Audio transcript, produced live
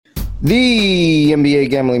The NBA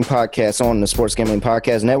Gambling Podcast on the Sports Gambling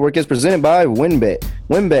Podcast Network is presented by WynnBET.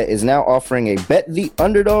 WynnBET is now offering a Bet the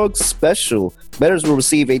Underdog special. Bettors will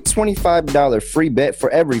receive a $25 free bet for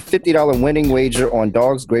every $50 winning wager on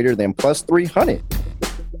dogs greater than plus 300.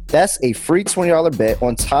 That's a free $20 bet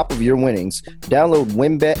on top of your winnings. Download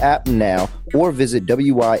WynnBET app now or visit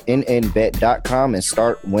wynnbet.com and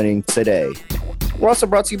start winning today. We're also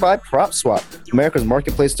brought to you by PropSwap, America's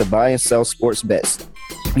marketplace to buy and sell sports bets.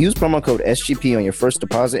 Use promo code SGP on your first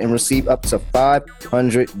deposit and receive up to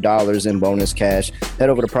 $500 in bonus cash. Head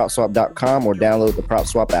over to PropSwap.com or download the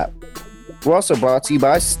PropSwap app. We're also brought to you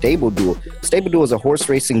by StableDuel. StableDuel is a horse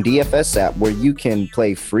racing DFS app where you can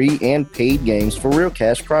play free and paid games for real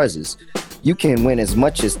cash prizes. You can win as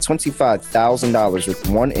much as $25,000 with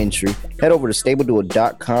one entry. Head over to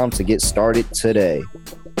StableDuel.com to get started today.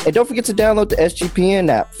 And don't forget to download the SGPN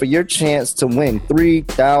app for your chance to win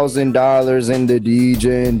 $3,000 in the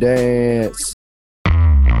DJ Dance.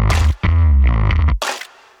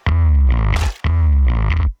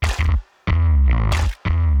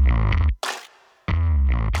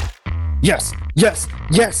 Yes, yes,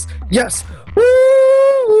 yes, yes.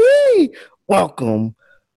 Woo-wee. Welcome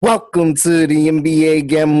to the NBA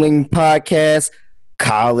Gambling Podcast,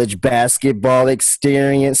 college basketball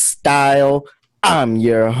experience style. I'm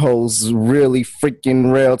your host, really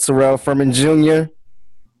freaking real Terrell Furman Jr.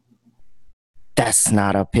 That's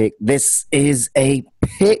not a pick. This is a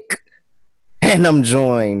pick. And I'm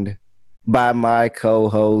joined by my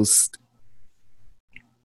co-host,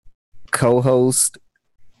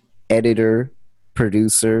 editor,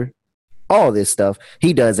 producer, all this stuff.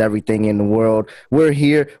 He does everything in the world. We're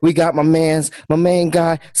here. We got my main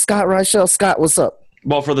guy, Scott Reichel. Scott, what's up?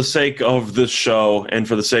 Well, for the sake of this show and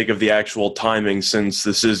for the sake of the actual timing, since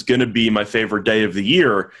this is going to be my favorite day of the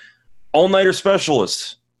year, all-nighter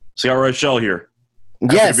specialist, Scott Reichel here.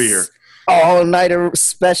 Happy to be here. All-nighter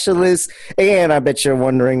specialist. And I bet you're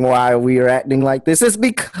wondering why we are acting like this. It's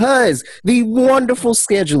because the wonderful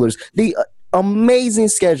schedulers, the amazing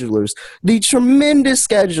schedulers, the tremendous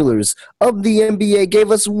schedulers of the NBA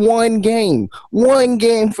gave us one game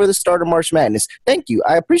for the start of March Madness. Thank you.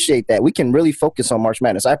 I appreciate that. We can really focus on March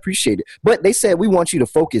Madness. I appreciate it. But they said we want you to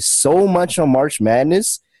focus so much on March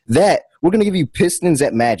Madness that we're going to give you Pistons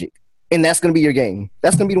at Magic. And that's going to be your game.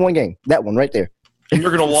 That's going to be the one game. That one right there. And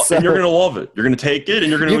you're going to love it. You're going to take it and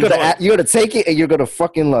you're going to enjoy it. You're going to take it and you're going to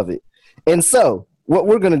fucking love it. And so what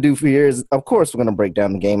we're going to do for here is, of course, we're going to break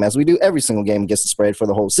down the game as we do every single game against the spread for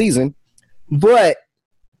the whole season. But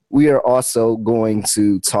we are also going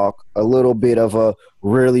to talk a little bit of a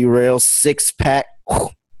really real six-pack.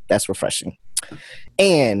 That's refreshing.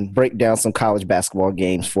 And break down some college basketball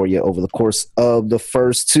games for you over the course of the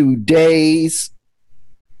first 2 days.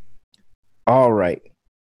 All right.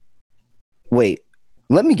 Wait,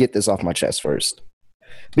 let me get this off my chest first.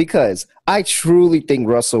 Because I truly think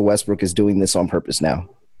Russell Westbrook is doing this on purpose now.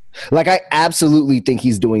 Like, I absolutely think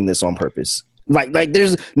he's doing this on purpose.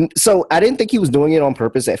 So I didn't think he was doing it on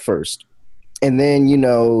purpose at first. And then,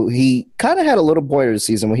 he kind of had a little boy of the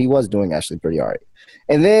season when he was doing actually pretty all right.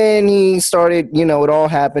 And then he started, it all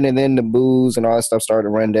happened, and then the booze and all that stuff started to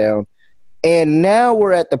run down. And now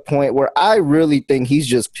we're at the point where I really think he's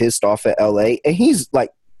just pissed off at LA, and he's,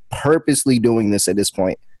 purposely doing this at this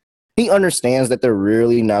point. He understands that they're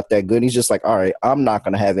really not that good. He's just like, all right, I'm not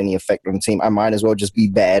going to have any effect on the team. I might as well just be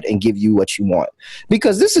bad and give you what you want.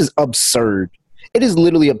 Because this is absurd. It is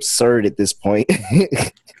literally absurd at this point.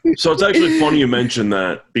 So it's actually funny you mentioned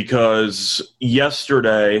that, because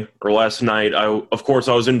yesterday or last night, I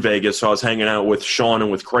was in Vegas, so I was hanging out with Sean and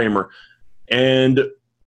with Kramer. And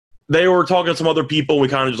they were talking to some other people. We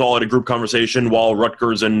kind of just all had a group conversation while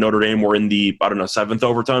Rutgers and Notre Dame were in the, seventh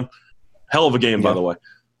overtime. Hell of a game, by the way.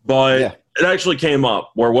 But It actually came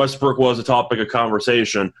up where Westbrook was a topic of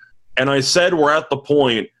conversation. And I said we're at the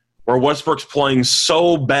point where Westbrook's playing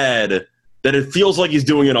so bad that it feels like he's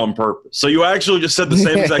doing it on purpose. So you actually just said the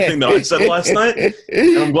same exact thing that I said last night.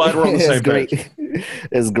 And I'm glad we're on the same page.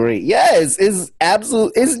 It's great. Yes, it's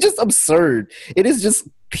absolute. It's just absurd. It is just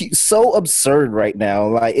so absurd right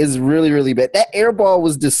now. It's really, really bad. That air ball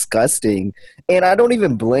was disgusting. And I don't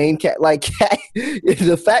even blame Cat. Cat,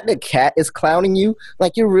 the fact that Cat is clowning you,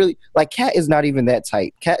 you're really, Cat is not even that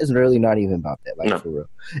tight. Cat is really not even about that, no. For real.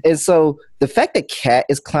 And so the fact that Cat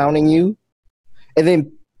is clowning you, and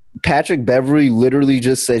then Patrick Beverley literally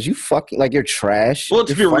just says, you fucking, you're trash. Well,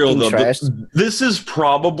 let's be real, though. This is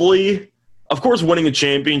probably, of course, winning a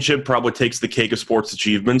championship probably takes the cake of sports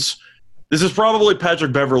achievements. This is probably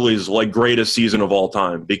Patrick Beverley's greatest season of all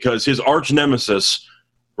time, because his arch nemesis,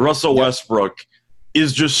 Russell Westbrook,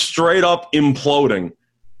 is just straight up imploding.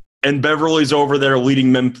 and Beverly's over there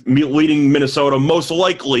leading Minnesota most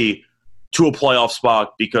likely to a playoff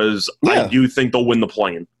spot because I do think they'll win the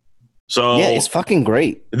play-in. So yeah, it's fucking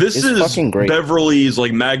great. This is fucking great. Beverly's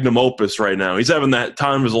like magnum opus right now. He's having that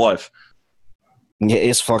time of his life. Yeah,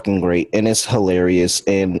 it's fucking great and it's hilarious.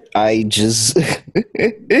 And I just,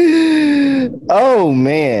 oh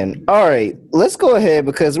man. All right, let's go ahead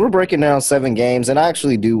because we're breaking down 7 games, and I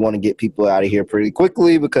actually do want to get people out of here pretty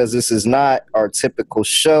quickly because this is not our typical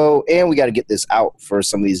show, and we got to get this out for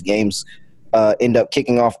some of these games. End up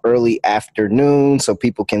kicking off early afternoon so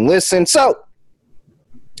people can listen. So,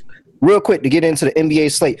 real quick to get into the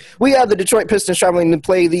NBA slate, we have the Detroit Pistons traveling to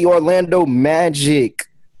play the Orlando Magic.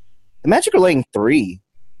 The Magic are laying 3.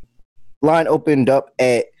 Line opened up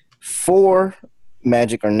at 4.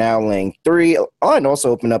 Magic are now laying 3. Line also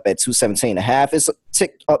opened up at 217.5. It's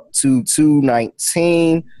ticked up to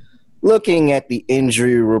 219. Looking at the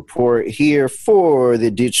injury report here for the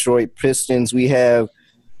Detroit Pistons, we have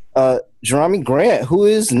Jerami Grant, who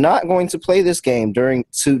is not going to play this game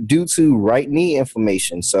due to right knee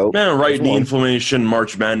inflammation. So right knee inflammation,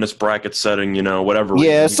 March Madness bracket setting, whatever.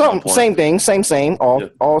 Yeah, same thing, same,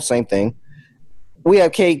 all same thing. We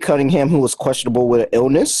have Cade Cunningham, who was questionable with an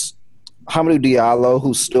illness. Hamidou Diallo,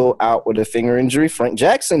 who's still out with a finger injury. Frank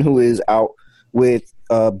Jackson, who is out with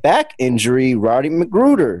a back injury. Roddy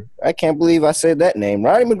McGruder. I can't believe I said that name.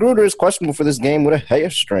 Roddy McGruder is questionable for this game with a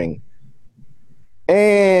hamstring.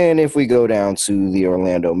 And if we go down to the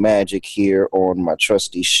Orlando Magic here on my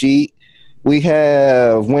trusty sheet, we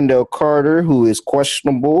have Wendell Carter, who is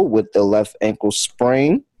questionable with the left ankle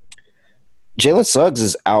sprain. Jalen Suggs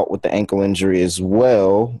is out with the ankle injury as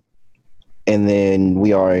well. And then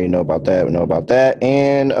we already know about that.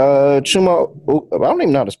 And Chuma, I don't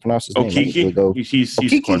even know how to pronounce his name. He's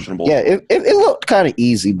questionable. Yeah, it looked kind of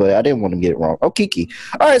easy, but I didn't want to get it wrong. Okeke.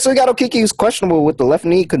 All right, so we got Okeke, who's questionable with the left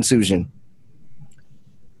knee contusion.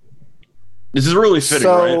 This is really fitting,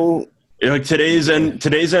 right? Like today's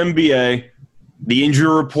NBA, the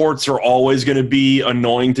injury reports are always going to be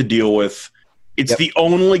annoying to deal with. It's the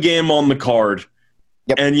only game on the card,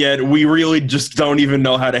 and yet we really just don't even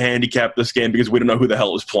know how to handicap this game because we don't know who the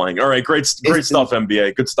hell is playing. All right, great stuff,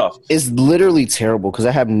 NBA. Good stuff. It's literally terrible because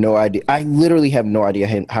I have no idea. I literally have no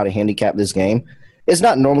idea how to handicap this game. It's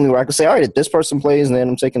not normally where I can say, all right, if this person plays, and then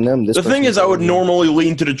I'm taking them. The thing is, I would normally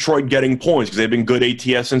lean to Detroit getting points because they've been good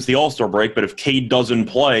ATS since the All-Star break. But if Cade doesn't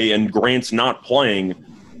play and Grant's not playing,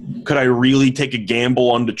 could I really take a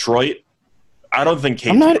gamble on Detroit? I don't think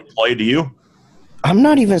Cade's going to play. Do you? I'm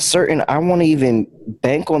not even certain I want to even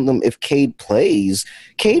bank on them if Cade plays.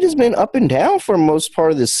 Cade has been up and down for most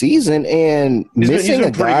part of the season, and he's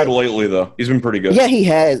been pretty good lately, though. He's been pretty good. Yeah, he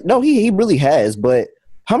has. No, he really has, but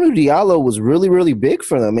Hamidou Diallo was really, really big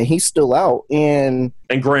for them, and he's still out. And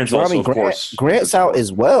Grant's also, of course. Grant's out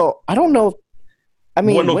as well. I don't know.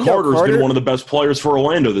 Wendell Carter's been one of the best players for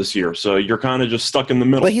Orlando this year, so you're kind of just stuck in the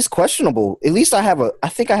middle. But he's questionable. At least I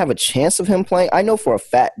think I have a chance of him playing. I know for a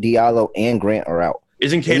fact Diallo and Grant are out.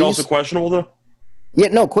 Isn't Cade also questionable, though? Yeah,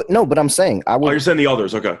 no, but I'm saying you're saying the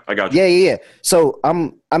others. Okay, I got you. Yeah. So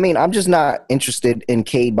I'm just not interested in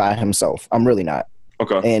Cade by himself. I'm really not.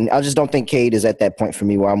 Okay. And I just don't think Cade is at that point for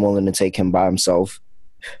me where I'm willing to take him by himself.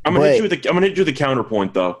 I'm gonna hit you with the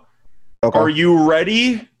counterpoint though. Okay. Are you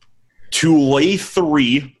ready to lay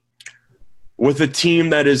 3 with a team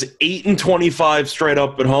that is 8-25 straight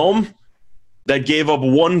up at home that gave up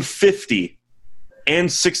 150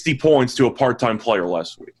 and 60 points to a part-time player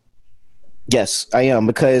last week? Yes, I am,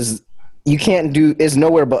 because you can't do – it's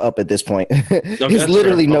nowhere but up at this point. It's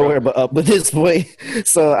literally nowhere but up at this point.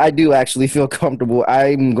 So I do actually feel comfortable.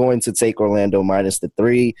 I'm going to take Orlando minus the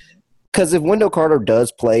 3 because if Wendell Carter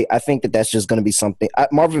does play, I think that's just going to be something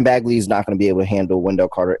 – Marvin Bagley is not going to be able to handle Wendell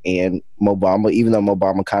Carter and Mo Bamba, even though Mo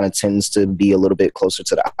Bamba kind of tends to be a little bit closer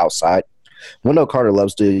to the outside. Wendell Carter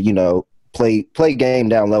loves to, play game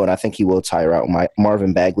down low, and I think he will tire out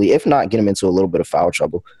Marvin Bagley, if not get him into a little bit of foul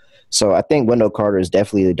trouble. So I think Wendell Carter is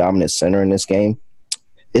definitely the dominant center in this game.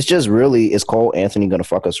 It's just really, is Cole Anthony going to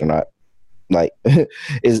fuck us or not? Like,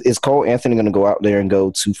 is Cole Anthony going to go out there and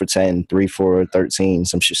go 2 for 10, 3 for 13,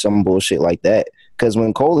 some bullshit like that? Because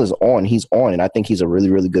when Cole is on, he's on, and I think he's a really,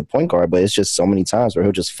 really good point guard. But it's just so many times where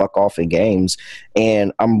he'll just fuck off in games,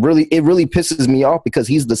 and it really pisses me off because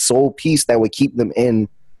he's the sole piece that would keep them in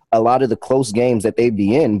a lot of the close games that they'd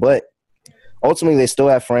be in. But ultimately, they still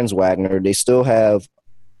have Franz Wagner. They still have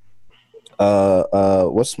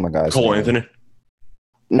what's my guy's Cole name? Anthony?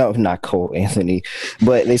 No, not Cole Anthony.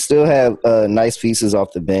 But they still have nice pieces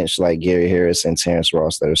off the bench like Gary Harris and Terrence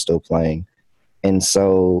Ross that are still playing. And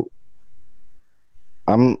so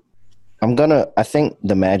I think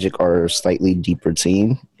the Magic are a slightly deeper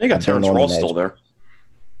team. They got Terrence Ross still there.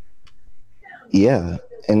 Yeah,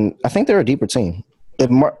 and I think they're a deeper team.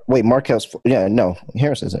 Markel's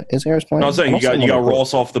Harris isn't. Is Harris playing? No, I was saying you got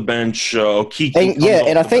Ross off the bench. Kiki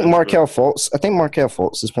and I think Markel Fultz. I think Markel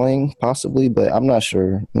Fultz is playing possibly, but I'm not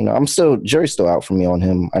sure. Jury's still out for me on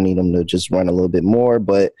him. I need him to just run a little bit more,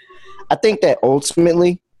 but I think that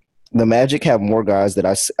ultimately the Magic have more guys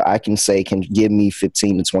that I can say can give me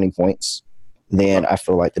 15 to 20 points than I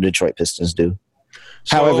feel like the Detroit Pistons do.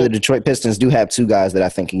 However, the Detroit Pistons do have two guys that I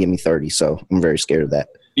think can give me 30, so I'm very scared of that.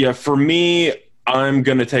 Yeah, for me, I'm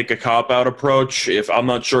going to take a cop-out approach. If I'm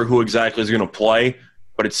not sure who exactly is going to play,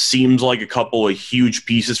 but it seems like a couple of huge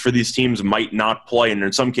pieces for these teams might not play, and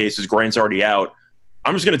in some cases, Grant's already out.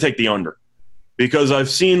 I'm just going to take the under because I've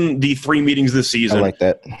seen the 3 meetings this season. I like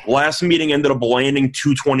that. Last meeting ended up landing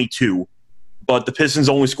 222, but the Pistons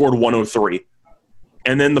only scored 103.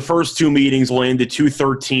 And then the first 2 meetings landed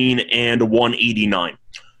 213 and 189.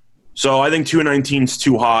 So I think 219 is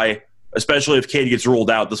too high, especially if Cade gets ruled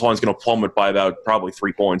out. This line's going to plummet by about probably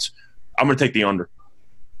 3 points. I'm going to take the under.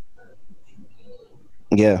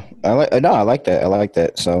 Yeah, I like that. I like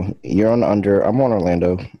that. So you're on the under. I'm on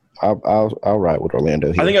Orlando. I'll ride with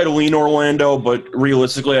Orlando here. I think I'd lean Orlando, but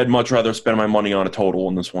realistically, I'd much rather spend my money on a total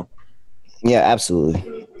in this one. Yeah,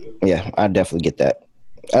 absolutely. Yeah, I definitely get that.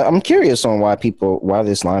 I'm curious on why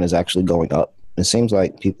this line is actually going up. It seems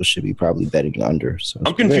like people should be probably betting under. So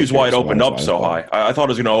I'm confused why it opened up so high. I thought it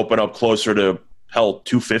was going to open up closer to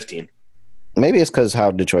 215. Maybe it's because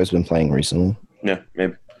how Detroit's been playing recently. Yeah,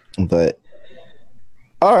 maybe. But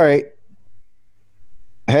all right.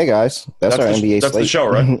 Hey guys, that's our NBA slate. That's the show,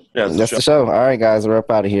 right? Yeah, that's the show. All right, guys, we're up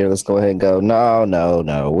out of here. Let's go ahead and go. No.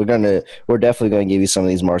 We're definitely gonna give you some of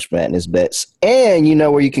these March Madness bets, and you know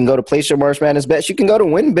where you can go to place your March Madness bets. You can go to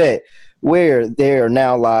WynnBET, where they are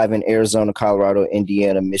now live in Arizona, Colorado,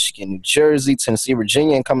 Indiana, Michigan, New Jersey, Tennessee,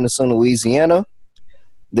 Virginia, and coming to soon Louisiana.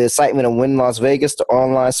 The excitement of Wynn Las Vegas to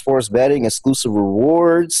online sports betting, exclusive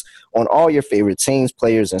rewards on all your favorite teams,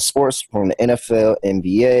 players, and sports from the NFL,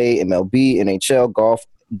 NBA, MLB, NHL, golf,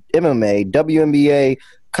 MMA, WNBA,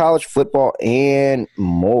 college football, and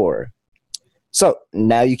more. So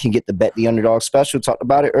now you can get the Bet the Underdog special. Talked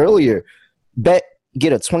about it earlier.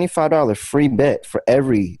 Get a $25 free bet for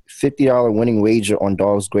every $50 winning wager on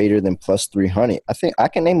dogs greater than plus 300. I think I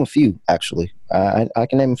can name a few, actually. I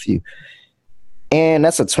can name a few. And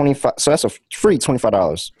that's a free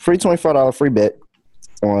 $25. Free $25 free bet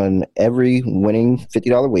on every winning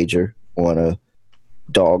 $50 wager on a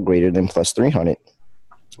dog greater than plus 300.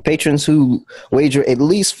 Patrons who wager at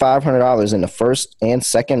least $500 in the first and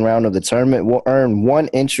second round of the tournament will earn one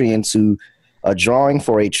entry into a drawing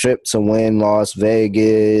for a trip to Wynn Las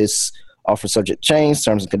Vegas. Offer subject change.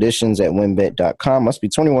 Terms and conditions at wynnbet.com. Must be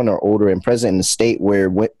 21 or older and present in the state where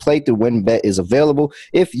play through WynnBET is available.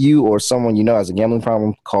 If you or someone you know has a gambling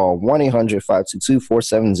problem, call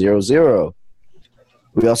 1-800-522-4700.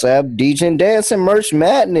 We also have DJ Dance and March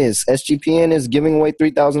Madness. SGPN is giving away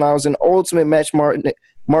 $3,000 in Ultimate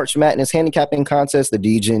March Madness handicapping contest. The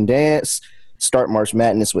DJ Dance. Start March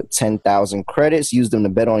Madness with 10,000 credits. Use them to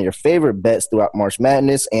bet on your favorite bets throughout March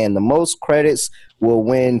Madness, and the most credits will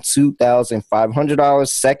win $2,500.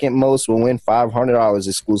 Second most will win $500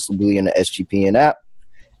 exclusively in the SGPN app.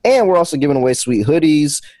 And we're also giving away sweet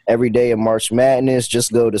hoodies every day of March Madness.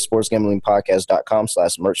 Just go to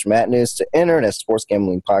sportsgamblingpodcast.com/March Madness to enter. That's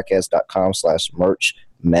sportsgamblingpodcast.com/March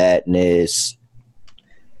Madness.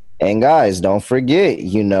 And guys, don't forget,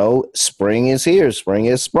 spring is here. Spring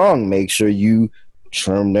has sprung. Make sure you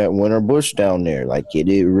trim that winter bush down there. Like, get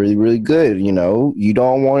it really, really good. You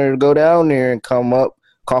don't want it to go down there and come up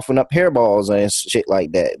coughing up hairballs and shit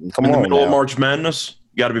like that. Come on, in the middle of March Madness,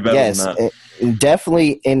 you got to be better than that.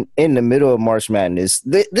 Definitely in the middle of March Madness.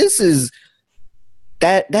 This is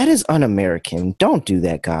that is un-American. Don't do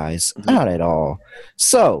that, guys. Mm-hmm. Not at all.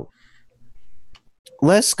 So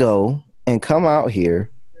let's go and come out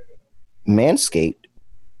here. Manscaped,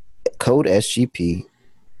 code SGP,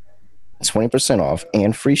 20% off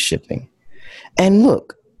and free shipping. And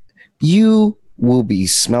look, you will be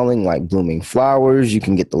smelling like blooming flowers. You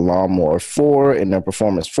can get the Lawnmower 4 in their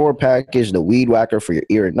Performance 4 package, the Weed Whacker for your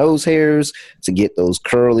ear and nose hairs to get those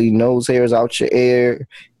curly nose hairs out your ear,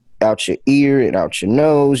 and out your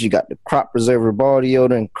nose. You got the Crop Preserver body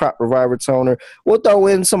deodorant, Crop Reviver toner. We'll throw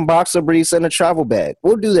in some boxer briefs and a travel bag.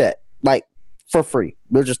 We'll do that. For free.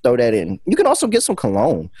 We'll just throw that in. You can also get some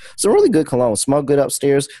cologne. Some really good cologne. Smell good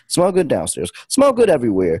upstairs. Smell good downstairs. Smell good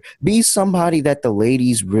everywhere. Be somebody that the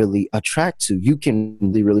ladies really attract to. You can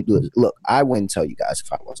really do it. Look, I wouldn't tell you guys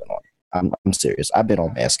if I wasn't on it. I'm serious. I've been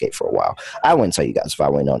on Manscaped for a while. I wouldn't tell you guys if I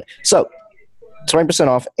went on it. So 20%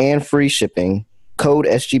 off and free shipping. Code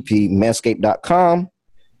SGP, manscaped.com.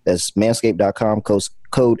 That's manscaped.com,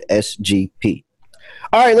 code SGP.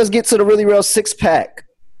 All right, let's get to the Really Real 6-pack.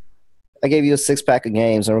 I gave you a 6-pack of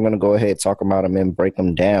games, and we're going to go ahead and talk about them and break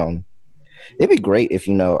them down. It'd be great if,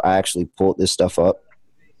 I actually pulled this stuff up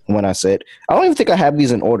when I said. I don't even think I have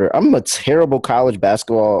these in order. I'm a terrible college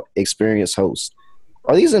basketball experience host.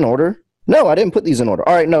 Are these in order? No, I didn't put these in order.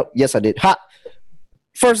 All right, no. Yes, I did.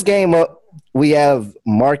 First game up, we have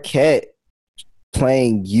Marquette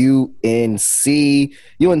playing UNC.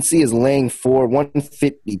 UNC is laying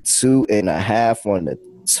 152.5 on the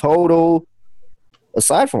total.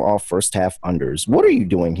 Aside from all first half unders, what are you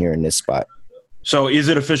doing here in this spot? So is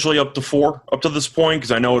it officially up to 4 up to this point?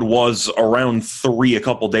 Because I know it was around 3 a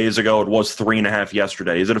couple days ago. It was 3.5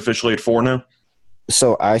 yesterday. Is it officially at 4 now?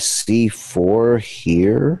 So I see 4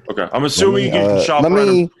 here. Okay, I'm assuming you can shop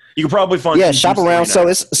around. You can probably find shop around. So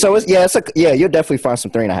it's you'll definitely find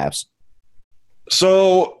some 3.5s.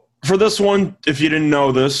 So for this one, if you didn't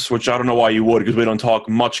know this, which I don't know why you would, because we don't talk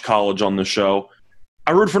much college on the show,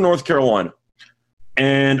 I root for North Carolina.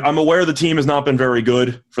 And I'm aware the team has not been very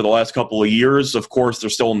good for the last couple of years. Of course, they're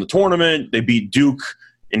still in the tournament. They beat Duke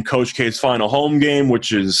in Coach K's final home game,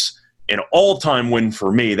 which is an all-time win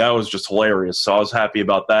for me. That was just hilarious. So I was happy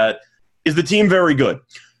about that. Is the team very good?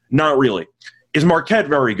 Not really. Is Marquette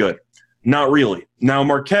very good? Not really. Now,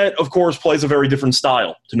 Marquette, of course, plays a very different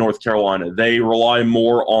style to North Carolina. They rely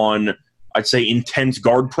more on, I'd say, intense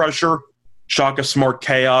guard pressure, Shaka Smart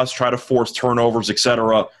chaos, try to force turnovers,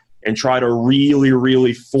 etc., and try to really,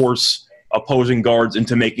 really force opposing guards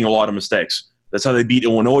into making a lot of mistakes. That's how they beat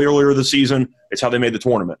Illinois earlier this season. It's how they made the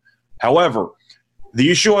tournament. However,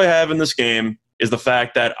 the issue I have in this game is the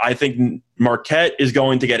fact that I think Marquette is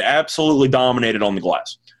going to get absolutely dominated on the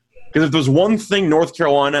glass. Because if there's one thing North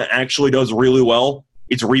Carolina actually does really well,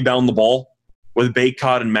 it's rebound the ball with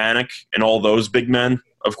Bacot and Manick and all those big men.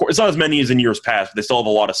 Of course, it's not as many as in years past, but they still have a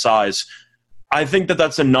lot of size. I think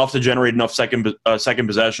that's enough to generate enough second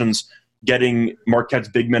possessions, getting Marquette's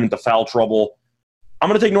big men into foul trouble. I'm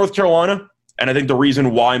going to take North Carolina, and I think the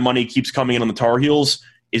reason why money keeps coming in on the Tar Heels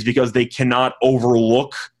is because they cannot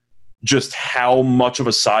overlook just how much of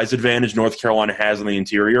a size advantage North Carolina has in the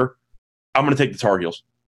interior. I'm going to take the Tar Heels.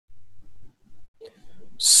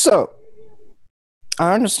 So,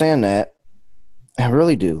 I understand that. I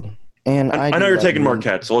really do. And I know you're taking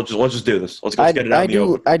Marquette, so let's just do this. Let's get it out in the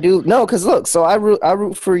open. I do. No, because look, so I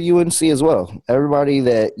root for UNC as well. Everybody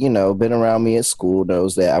that, been around me at school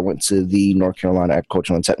knows that I went to the North Carolina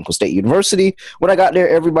Agricultural and Technical State University. When I got there,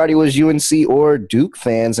 everybody was UNC or Duke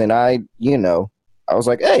fans, and I was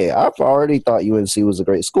like, hey, I've already thought UNC was a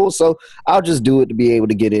great school, so I'll just do it to be able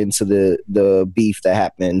to get into the beef that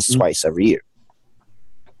happens twice every year.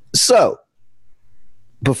 So,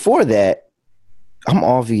 before that, I'm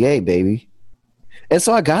all VA, baby. And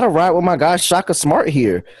so I got to ride with my guy Shaka Smart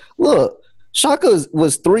here. Look, Shaka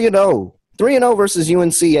was 3-0. 3-0 versus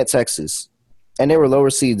UNC at Texas. And they were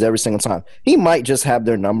lower seeds every single time. He might just have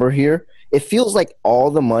their number here. It feels like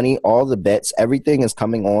all the money, all the bets, everything is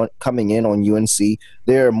coming in on UNC.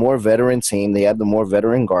 They're a more veteran team. They have the more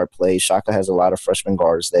veteran guard play. Shaka has a lot of freshman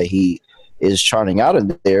guards that he is charting out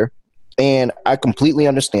in there. And I completely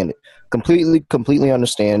understand it. Completely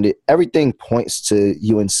understand it. Everything points to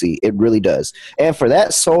UNC. It really does. And for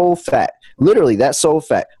that sole fact, literally that sole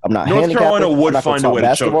fact, I'm not North handicapping. Carolina would find a way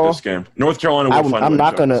to choke this game. North Carolina would find a way to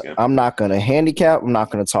choke this game. I'm not going to handicap. I'm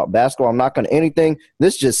not going to talk basketball. I'm not going to anything.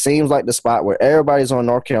 This just seems like the spot where everybody's on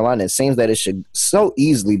North Carolina. It seems that it should so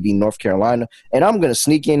easily be North Carolina. And I'm going to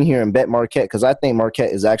sneak in here and bet Marquette because I think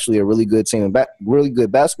Marquette is actually a really good team, really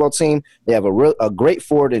good basketball team. They have a great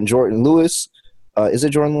forward in Jordan Lewis. Is it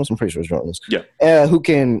Jordan Lewis? I'm pretty sure it's Jordan Lewis. Yeah. Who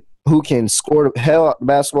can score the hell out the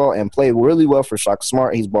basketball and play really well for Shaka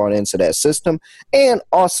Smart. He's bought into that system. And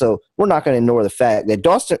also, we're not going to ignore the fact that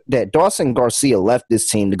Dawson Garcia left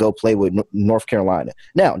this team to go play with North Carolina.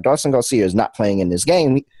 Now, Dawson Garcia is not playing in this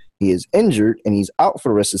game. He is injured, and he's out for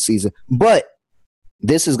the rest of the season. But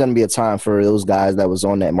this is going to be a time for those guys that was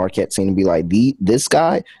on that Marquette team to be like, this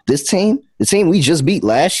team, the team we just beat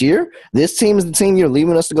last year, this team is the team you're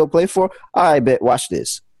leaving us to go play for? I bet. Watch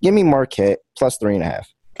this. Give me Marquette plus 3.5.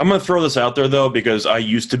 I'm going to throw this out there, though, because I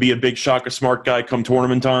used to be a big Shaka Smart guy come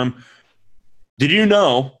tournament time. Did you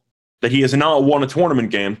know that he has not won a tournament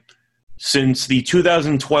game since the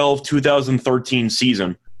 2012-2013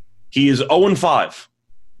 season? He is 0-5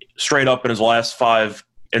 straight up in his last 5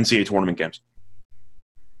 NCAA tournament games.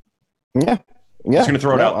 Yeah. Just going to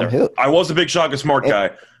throw it out there. I was a big Shaka Smart guy,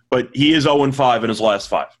 but he is 0-5 in his last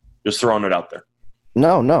 5. Just throwing it out there.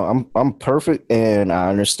 No, I'm perfect, and I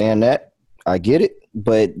understand that. I get it,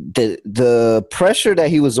 but the pressure that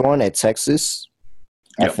he was on at Texas,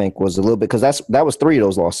 I Yeah. think, was a little bit because that was 3 of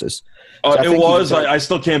those losses. So I It think he was. felt, I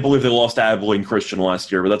still can't believe they lost to Abilene Christian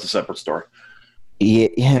last year, but that's a separate story. yeah,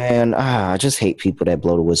 and I just hate people that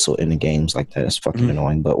blow the whistle in the games like that. It's fucking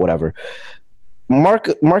annoying, but whatever.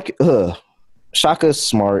 Shaka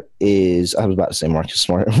Smart is. I was about to say Marcus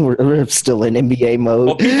Smart. We're still in NBA mode.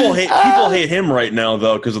 Well, people hate him right now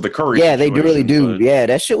though because of the Curry. Yeah, they really do. But, Yeah,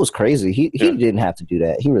 that shit was crazy. He didn't have to do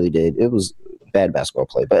that. He really did. It was bad basketball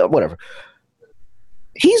play, but whatever.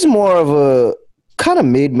 He's more of a kind of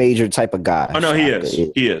mid-major type of guy. Oh no, he is.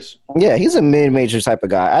 He is. Yeah, he's a mid-major type of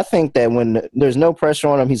guy. I think that when there's no pressure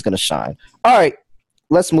on him, he's going to shine. All right,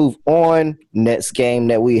 let's move on. Next game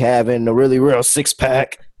that we have in the really real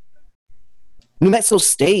six-pack. New Mexico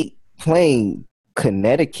State playing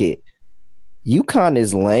Connecticut. UConn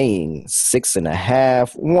is laying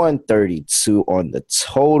 6.5, 132 on the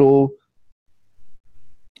total.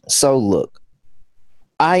 So look,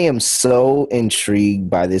 I am so intrigued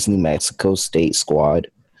by this New Mexico State squad.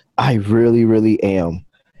 I really, really am.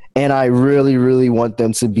 And I really, really want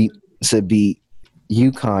them to beat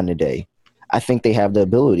UConn today. I think they have the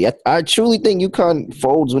ability. I truly think UConn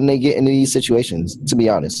folds when they get into these situations, to be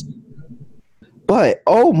honest. But,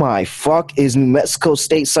 oh my fuck, is New Mexico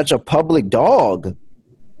State such a public dog?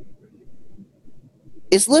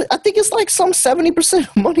 I think it's like some 70%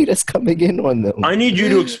 of money that's coming in on them. I need you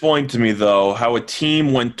to explain to me, though, how a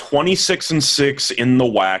team went 26-6 in the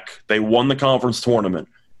WAC. They won the conference tournament.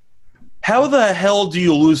 How the hell do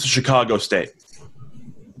you lose to Chicago State?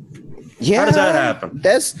 Yeah, how does that happen?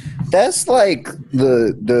 That's like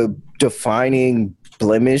the defining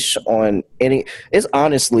blemish on any. It's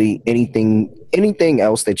honestly anything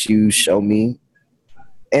else that you show me,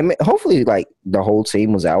 and hopefully, like the whole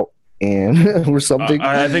team was out and or something.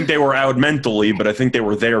 I think they were out mentally, but I think they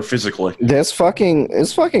were there physically. It's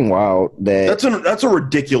fucking wild. That's a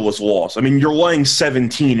ridiculous loss. I mean, you're laying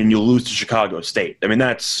 17 and you lose to Chicago State. I mean,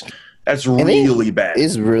 that's really bad.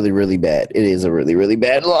 It's really, really bad. It is a really, really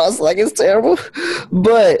bad loss. Like, it's terrible.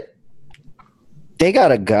 But they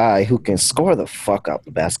got a guy who can score the fuck out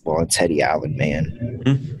the basketball in Teddy Allen, man.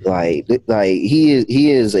 Mm-hmm. Like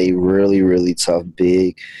he is a really, really tough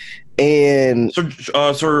big. And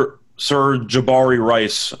Sir Jabari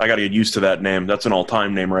Rice, I got to get used to that name. That's an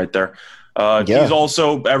all-time name right there. He's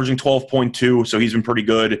also averaging 12.2, so he's been pretty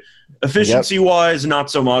good. Efficiency-wise,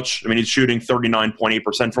 not so much. I mean, he's shooting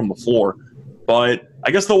 39.8% from the floor. But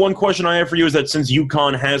I guess the one question I have for you is that since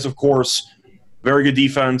UConn has, of course, very good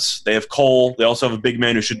defense, they have Cole, they also have a big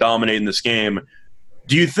man who should dominate in this game.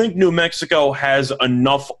 Do you think New Mexico has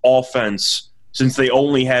enough offense since they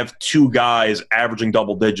only have 2 guys averaging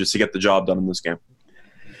double digits to get the job done in this game?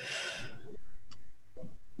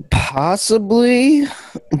 Possibly.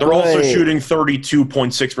 They're also shooting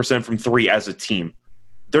 32.6% from 3 as a team.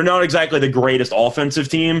 They're not exactly the greatest offensive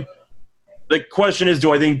team. The question is,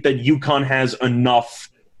 do I think that UConn has enough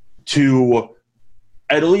to,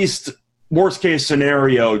 at least worst case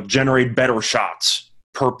scenario, generate better shots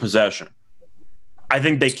per possession? I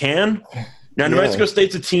think they can. Now, New Mexico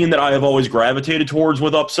State's a team that I have always gravitated towards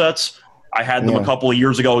with upsets. I had them a couple of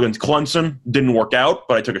years ago against Clemson. Didn't work out,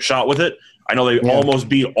 but I took a shot with it. I know they almost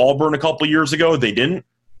beat Auburn a couple of years ago. They didn't.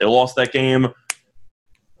 They lost that game.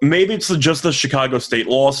 Maybe it's just the Chicago State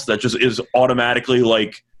loss that just is automatically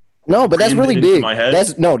like. No, but that's really big. My head.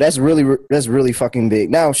 That's really fucking big.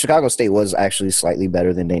 Now, Chicago State was actually slightly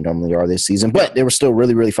better than they normally are this season, but they were still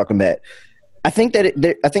really, really fucking bad. I think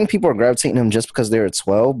that I think people are gravitating them just because they're at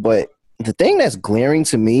 12. But the thing that's glaring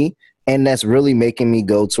to me and that's really making me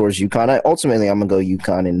go towards UConn. Ultimately, I'm gonna go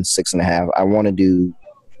UConn in 6.5. I want to do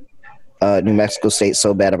New Mexico State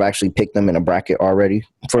so bad. I've actually picked them in a bracket already.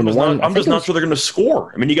 I'm just not sure they're going to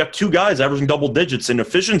score. I mean, you got 2 guys averaging double digits, and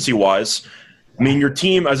efficiency-wise, I mean, your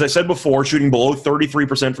team, as I said before, shooting below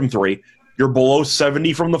 33% from 3. You're below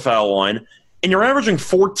 70 from the foul line, and you're averaging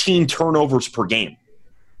 14 turnovers per game.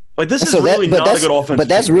 Like, this is really not a good offense. But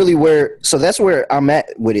that's really where – so that's where I'm at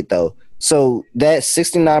with it, though. So that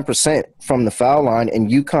 69% from the foul line,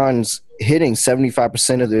 and UConn's hitting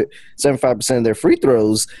 75% of their free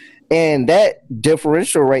throws – and that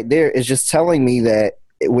differential right there is just telling me that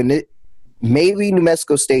maybe New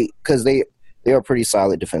Mexico State, because they are pretty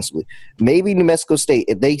solid defensively, maybe New Mexico State,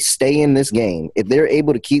 if they stay in this game, if they're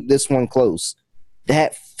able to keep this one close,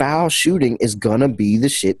 that foul shooting is going to be the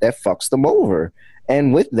shit that fucks them over.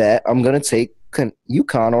 And with that, I'm going to take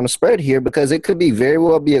UConn on a spread here because it could very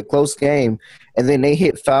well be a close game, and then they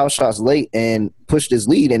hit foul shots late and push this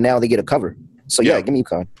lead, and now they get a cover. So, give me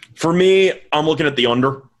UConn. For me, I'm looking at the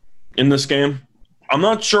under in this game. I'm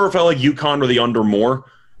not sure if I like UConn or the under more,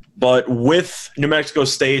 but with New Mexico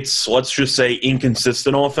State's, let's just say,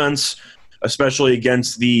 inconsistent offense, especially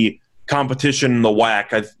against the competition in the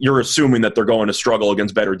WAC, you're assuming that they're going to struggle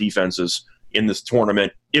against better defenses in this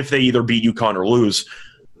tournament if they either beat UConn or lose.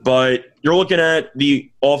 But you're looking at the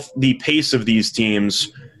pace of these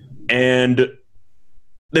teams, and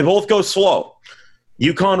they both go slow.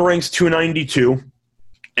 UConn ranks 292,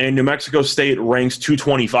 and New Mexico State ranks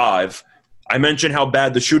 225. I mentioned how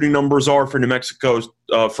bad the shooting numbers are for New Mexico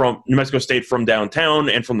State from downtown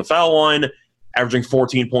and from the foul line, averaging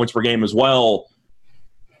 14 points per game as well.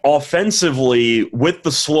 Offensively, with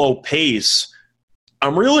the slow pace,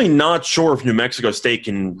 I'm really not sure if New Mexico State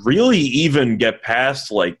can really even get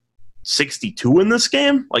past like 62 in this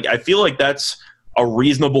game. Like, I feel like that's a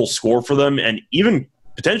reasonable score for them and even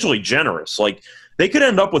potentially generous. Like, they could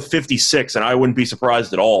end up with 56, and I wouldn't be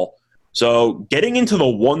surprised at all. So getting into the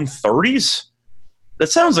 130s, that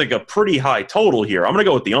sounds like a pretty high total here. I'm going to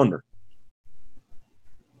go with the under.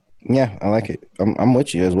 Yeah, I like it. I'm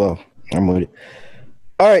with you as well. I'm with it.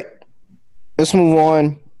 All right, let's move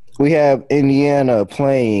on. We have Indiana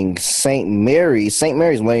playing St. Mary's. St.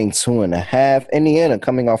 Mary's laying 2.5. Indiana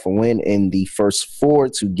coming off a win in the first 4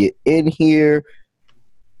 to get in here.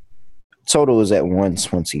 Total is at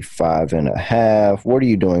 125.5. What are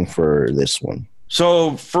you doing for this one?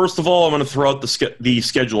 So, first of all, I'm going to throw out the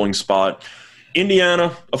scheduling spot.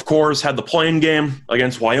 Indiana, of course, had the play-in game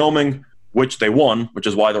against Wyoming, which they won, which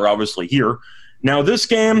is why they're obviously here. Now, this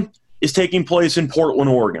game is taking place in Portland,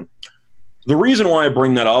 Oregon. The reason why I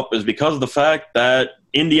bring that up is because of the fact that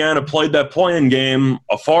Indiana played that play-in game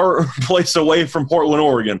a far place away from Portland,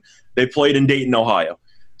 Oregon. They played in Dayton, Ohio.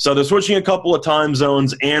 So they're switching a couple of time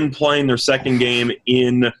zones and playing their second game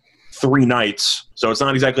in 3 nights. So it's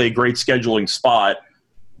not exactly a great scheduling spot.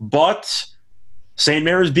 But St.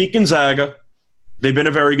 Mary's beat Gonzaga. They've been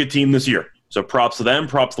a very good team this year. So props to them.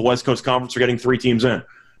 Props to the West Coast Conference for getting 3 teams in.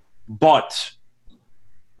 But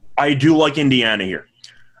I do like Indiana here.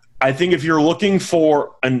 I think if you're looking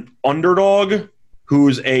for an underdog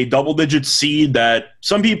who's a double-digit seed that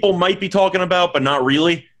some people might be talking about but not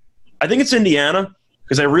really, I think it's Indiana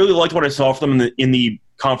because I really liked what I saw from them in the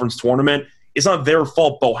conference tournament. It's not their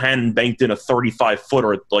fault Bohannon banked in a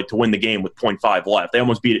 35-footer like to win the game with 0.5 left. They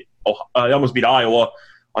almost beat Iowa.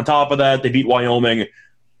 On top of that, they beat Wyoming.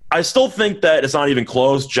 I still think that it's not even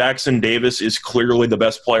close. Jackson Davis is clearly the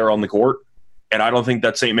best player on the court, and I don't think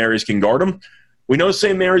that St. Mary's can guard him. We know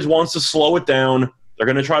St. Mary's wants to slow it down. They're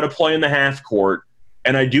going to try to play in the half court.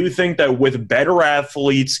 And I do think that with better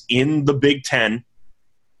athletes in the Big Ten,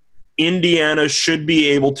 Indiana should be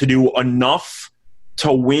able to do enough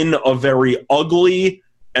to win a very ugly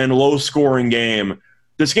and low-scoring game.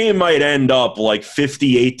 This game might end up like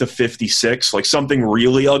 58-56, like something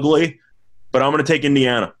really ugly. But I'm going to take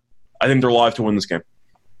Indiana. I think they're live to win this game.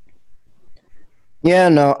 Yeah,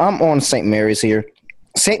 no, I'm on St. Mary's here.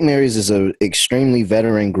 St. Mary's is an extremely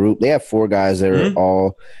veteran group. They have 4 guys that are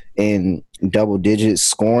all in double digits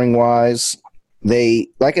scoring wise. They,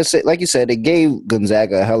 like you said, they gave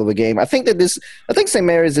Gonzaga a hell of a game. I think St.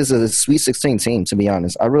 Mary's is a Sweet 16 team, to be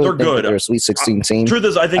honest. I really think that they're a Sweet 16 team. Truth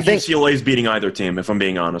is, I think UCLA is beating either team, if I'm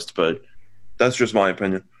being honest, but that's just my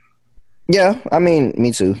opinion. Yeah, I mean,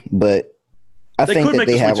 me too. But I think that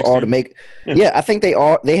they have all to make. Yeah, I think they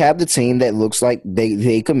have the team that looks like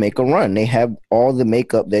they could make a run. They have all the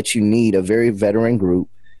makeup that you need. A very veteran group.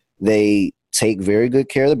 They take very good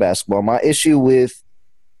care of the basketball. My issue with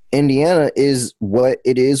Indiana is what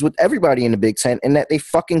it is with everybody in the Big Ten, and that they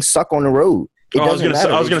fucking suck on the road. I was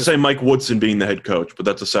gonna say Mike Woodson being the head coach, but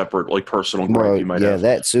that's a separate personal gripe you might have.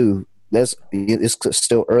 Yeah, that too. It's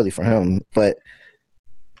still early for him, but.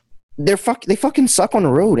 They fucking suck on the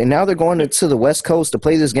road, and now they're going to the West Coast to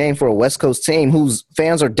play this game for a West Coast team whose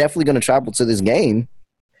fans are definitely going to travel to this game.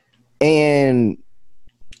 And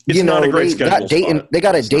it's not a great schedule. They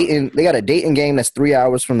got a Dayton game that's 3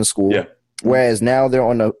 hours from the school. Yeah. Whereas now they're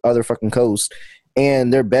on the other fucking coast,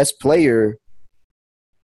 and their best player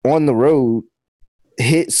on the road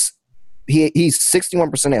he's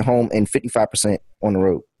 61% at home and 55% on the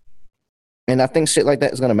road. And I think shit like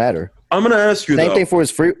that is going to matter. I'm going to ask you, Same thing for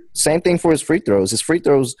his free throws. His free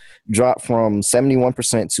throws dropped from 71%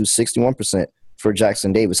 to 61% for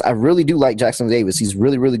Jackson Davis. I really do like Jackson Davis. He's a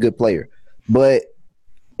really, really good player. But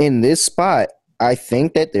in this spot, I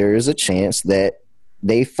think that there is a chance that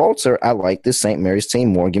they falter. I like this St. Mary's team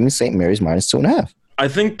more. Give me St. Mary's minus 2.5. I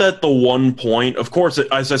think that the 1 point, of course,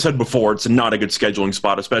 as I said before, it's not a good scheduling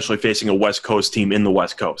spot, especially facing a West Coast team in the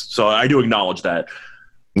West Coast. So I do acknowledge that.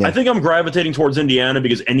 Yeah. I think I'm gravitating towards Indiana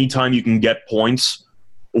because anytime you can get points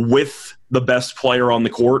with the best player on the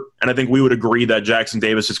court, and I think we would agree that Jackson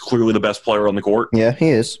Davis is clearly the best player on the court. Yeah, he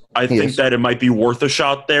is. I think that it might be worth a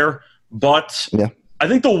shot there, but I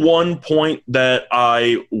think the one point that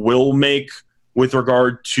I will make with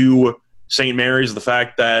regard to St. Mary's is the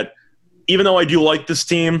fact that even though I do like this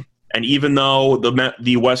team, and even though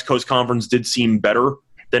the West Coast Conference did seem better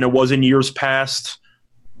than it was in years past,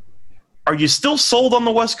 are you still sold on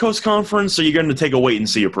the West Coast Conference, or are you going to take a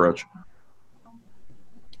wait-and-see approach?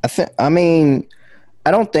 I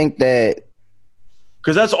don't think that –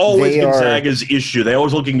 because that's always Gonzaga's issue. They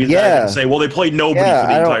always look at Gonzaga and say, well, they played nobody for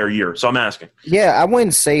the entire year. So I'm asking. Yeah, I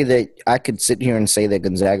wouldn't say that I could sit here and say that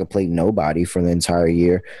Gonzaga played nobody for the entire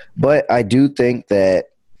year. But I do think that,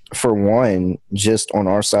 for one, just on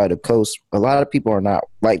our side of the coast, a lot of people are not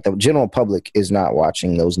 – like the general public is not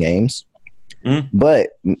watching those games. But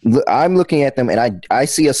I'm looking at them, and I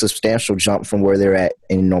see a substantial jump from where they're at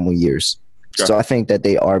in normal years. Okay. So I think that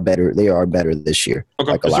they are better. They are better this year.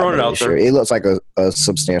 Okay, just throwing it out there. It looks like a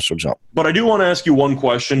substantial jump. But I do want to ask you one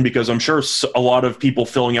question, because I'm sure a lot of people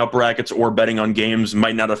filling out brackets or betting on games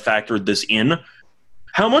might not have factored this in.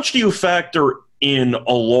 How much do you factor in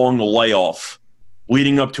a long layoff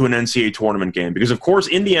leading up to an NCAA tournament game? Because, of course,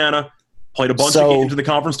 Indiana played a bunch of games in the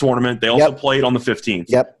conference tournament. They also played on the 15th.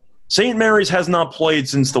 Yep. St. Mary's has not played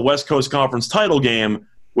since the West Coast Conference title game,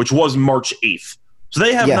 which was March 8th. So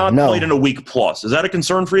they have not played in a week plus. Is that a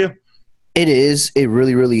concern for you? It is. It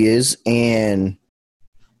really, really is. And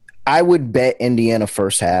I would bet Indiana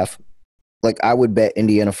first half. Like, I would bet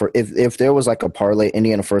Indiana for if there was like a parlay,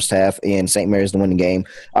 Indiana first half and St. Mary's to win the game,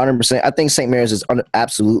 100%. I think St. Mary's is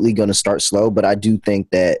absolutely going to start slow, but I do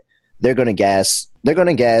think that they're going to gas. They're going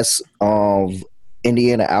to gas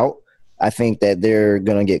Indiana out. I think that they're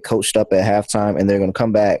going to get coached up at halftime, and they're going to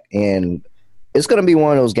come back, and it's going to be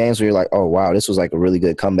one of those games where you're like, oh, wow, this was like a really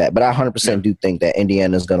good comeback. But I 100% do think that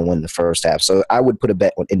Indiana is going to win the first half. So I would put a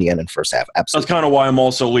bet on Indiana in the first half. Absolutely. That's kind of why I'm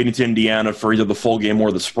also leaning to Indiana for either the full game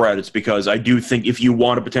or the spread. It's because I do think if you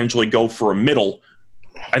want to potentially go for a middle,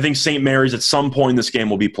 I think St. Mary's at some point in this game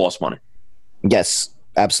will be plus money. Yes,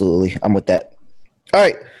 absolutely. I'm with that. All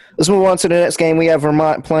right, let's move on to the next game. We have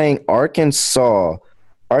Vermont playing Arkansas.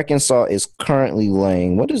 Arkansas is currently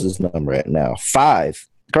laying – what is this number at now? 5.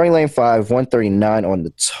 Currently laying 5, 139 on the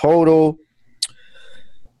total.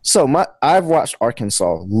 So I've watched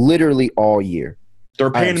Arkansas literally all year. They're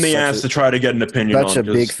a pain in the ass to try to get an opinion on. Such a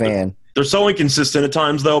big fan. They're so inconsistent at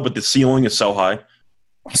times, though, but the ceiling is so high.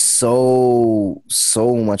 So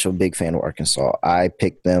much of a big fan of Arkansas. I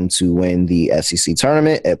picked them to win the SEC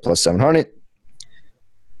tournament at plus 700.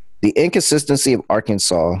 The inconsistency of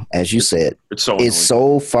Arkansas, as you said, is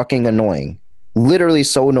so fucking annoying. Literally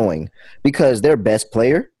so annoying, because their best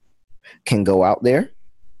player can go out there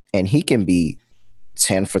and he can be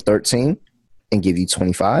 10 for 13 and give you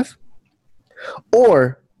 25,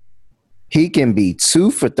 or he can be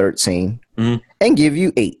 2 for 13 and give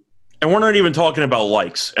you 8. And we're not even talking about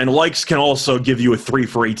likes. And likes can also give you a 3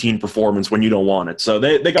 for 18 performance when you don't want it. So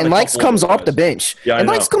they got. And likes comes off the bench. Yeah, and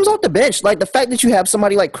likes comes off the bench. Like, the fact that you have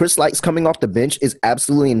somebody like Chris Likes coming off the bench is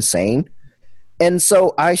absolutely insane. And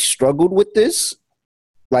so I struggled with this.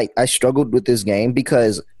 Like, I struggled with this game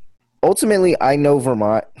because ultimately I know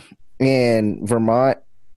Vermont, and Vermont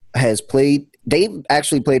has played – they've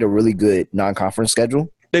actually played a really good non-conference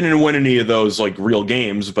schedule. They didn't win any of those like real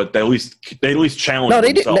games, but they at least challenged. No,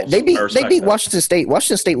 they did. They beat Washington State.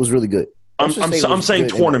 Washington State was really good. I'm saying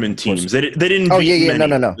tournament teams. They didn't beat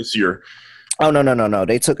many this year. Oh no.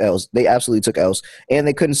 They took L's. They absolutely took L's, and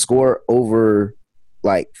they couldn't score over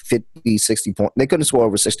like 50, 60 points. They couldn't score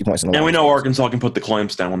over 60 points. And we know Arkansas can put the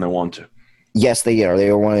clamps down when they want to. Yes, they are. They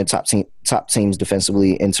are one of the top teams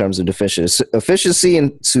defensively in terms of efficiency.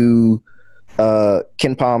 And to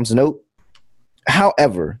Ken Palm's note.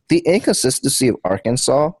 However, the inconsistency of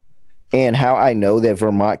Arkansas and how I know that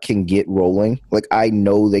Vermont can get rolling, like I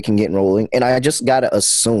know they can get rolling, and I just got to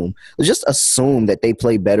assume that they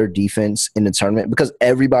play better defense in the tournament, because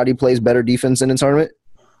everybody plays better defense in the tournament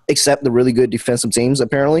except the really good defensive teams,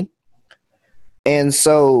 apparently. And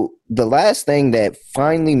so the last thing that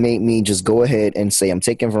finally made me just go ahead and say I'm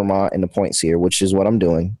taking Vermont in the points here, which is what I'm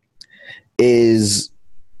doing, is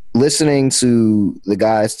listening to the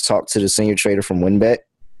guys talk to the senior trader from WinBet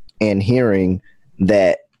and hearing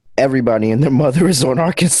that everybody and their mother is on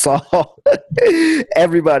Arkansas.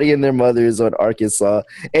 Everybody and their mother is on Arkansas.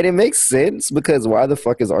 And it makes sense, because why the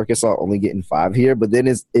fuck is Arkansas only getting 5 here? But then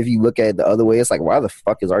if you look at it the other way, it's like, why the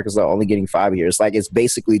fuck is Arkansas only getting 5 here? It's like it's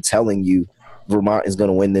basically telling you Vermont is going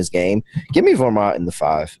to win this game. Give me Vermont in the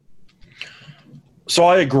 5. So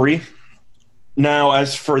I agree. Now,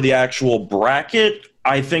 as for the actual bracket,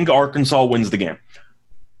 I think Arkansas wins the game.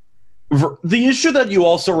 The issue that you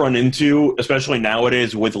also run into, especially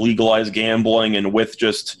nowadays with legalized gambling and with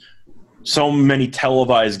just so many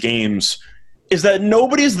televised games, is that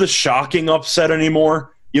nobody's the shocking upset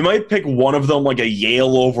anymore. You might pick one of them, like a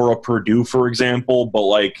Yale over a Purdue, for example, but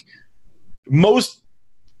like most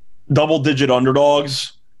double-digit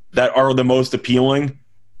underdogs that are the most appealing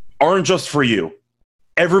aren't just for you.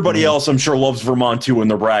 Everybody else, I'm sure, loves Vermont too in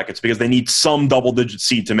their brackets because they need some double-digit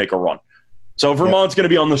seed to make a run. So Vermont's going to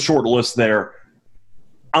be on the short list there.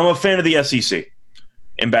 I'm a fan of the SEC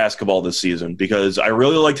in basketball this season because I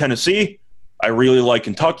really like Tennessee. I really like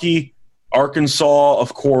Kentucky. Arkansas,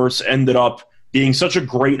 of course, ended up being such a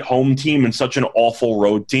great home team and such an awful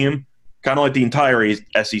road team, kind of like the entire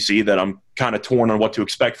SEC, that I'm kind of torn on what to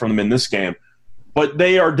expect from them in this game. But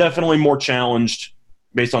they are definitely more challenged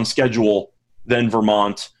based on schedule than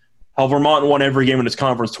Vermont. Hell, Vermont won every game in its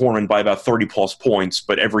conference tournament by about 30-plus points,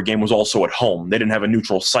 but every game was also at home. They didn't have a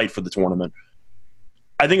neutral site for the tournament.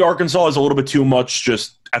 I think Arkansas is a little bit too much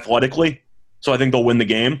just athletically, so I think they'll win the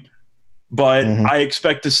game. But I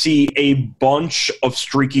expect to see a bunch of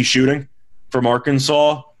streaky shooting from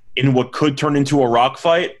Arkansas in what could turn into a rock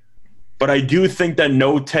fight. But I do think that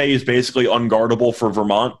Note is basically unguardable for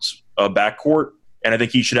Vermont's backcourt, and I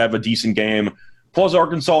think he should have a decent game. Plus,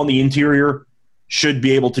 Arkansas in the interior should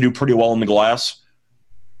be able to do pretty well in the glass.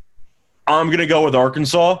 I'm going to go with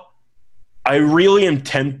Arkansas. I really am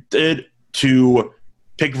tempted to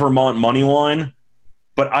pick Vermont money line,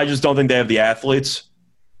 but I just don't think they have the athletes.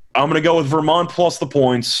 I'm going to go with Vermont plus the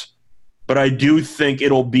points, but I do think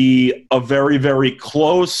it'll be a very, very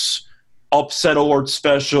close upset alert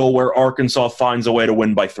special where Arkansas finds a way to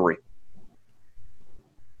win by 3.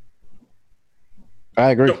 I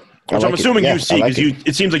agree. Which I'm assuming you see because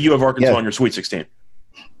it seems like you have Arkansas on your Sweet 16.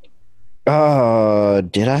 Did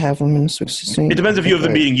I have them in the Sweet 16? It depends if you have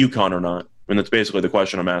them beating UConn or not. And that's basically the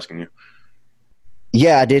question I'm asking you.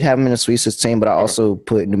 Yeah, I did have them in the Sweet 16, but I also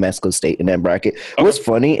put New Mexico State in that bracket. Okay. What's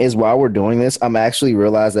funny is while we're doing this, I'm actually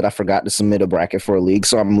realized that I forgot to submit a bracket for a league,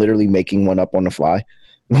 so I'm literally making one up on the fly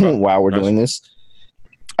while we're doing this.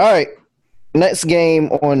 All right, next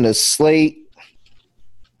game on the slate.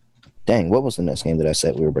 Dang, what was the next game that I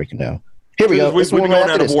said we were breaking down? Here we go. We've been going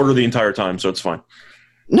out of order the entire time, so it's fine.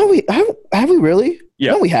 No, have we really?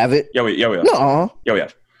 Yeah. No, we haven't. Yeah, we have. No. Yeah, we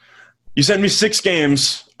have. You sent me 6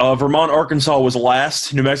 games. Vermont, Arkansas was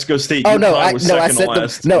last. New Mexico State, UConn was second to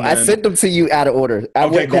last. I sent them to you out of order. I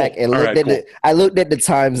went back and I looked at the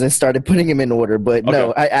times and started putting them in order. But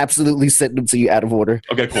no, I absolutely sent them to you out of order.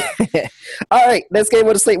 Okay, cool. All right, next game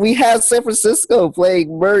on the slate. We have San Francisco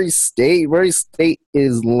playing Murray State. Murray State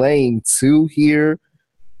is laying 2 here.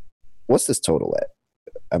 What's this total at?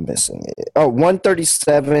 I'm missing it. Oh,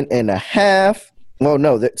 137.5. Well,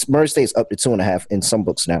 no, Murray State's up to 2.5 in some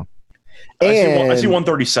books now. I see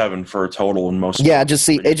 137 for a total in most. Yeah, I just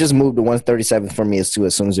see it just moved to 137 for me as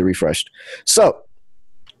soon as it refreshed. So,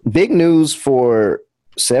 big news for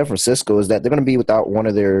San Francisco is that they're going to be without one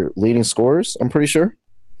of their leading scorers. I'm pretty sure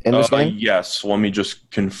in this game. Yes, let me just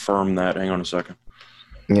confirm that. Hang on a second.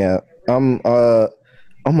 Yeah, I'm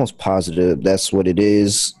almost positive that's what it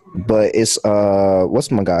is. But it's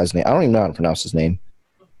what's my guy's name? I don't even know how to pronounce his name.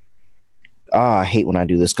 I hate when I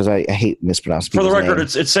do this because I hate mispronouncing people's For the record,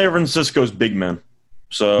 names. it's San Francisco's big man.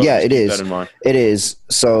 So yeah, it is. Keep that in mind. It is.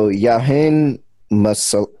 So Yahin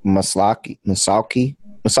Masauki. Yeah.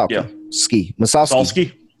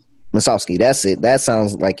 Masowski. That's it. That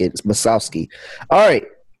sounds like it's Masowski. All right.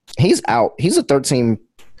 He's out. He's a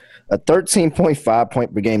 13.5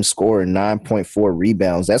 point per game scorer and 9.4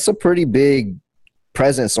 rebounds. That's a pretty big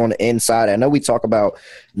presence on the inside. I know we talk about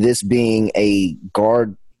this being a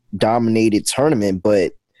guard dominated tournament,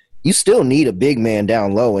 but you still need a big man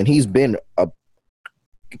down low, and he's been a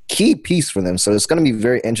key piece for them. So it's going to be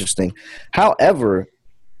very interesting. However,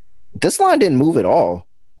 this line didn't move at all.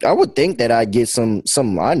 I would think that I'd get some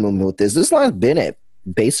line movement with this. This line's been at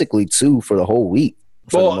basically 2 for the whole week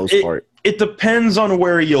for the most part. It depends on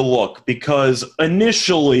where you look, because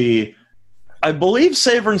initially I believe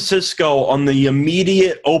San Francisco on the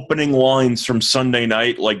immediate opening lines from Sunday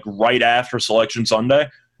night, like right after Selection Sunday,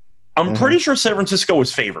 I'm pretty sure San Francisco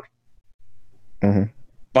was favored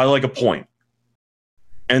by like a point.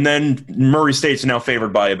 And then Murray State's now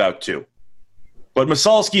favored by about 2. But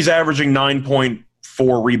Masowski's averaging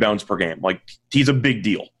 9.4 rebounds per game. Like, he's a big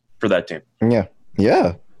deal for that team. Yeah.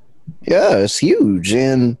 It's huge.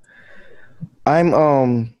 And I'm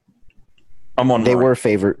on they were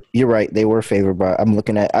favored. You're right. They were favored by. I'm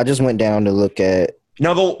looking at. I just went down to look at.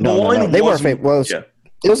 Now the line. They were favored. Well,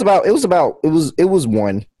 It was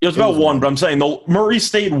one. It was about one, but I'm saying the Murray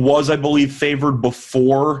State was, I believe, favored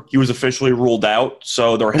before he was officially ruled out.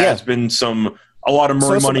 So there has been a lot of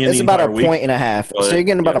Murray money in the entire week. It's about a point and a half. So you're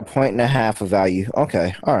getting about a point and a half of value.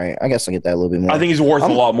 Okay. All right. I guess I get that a little bit more. I think he's worth a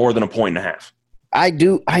lot more than a point and a half. I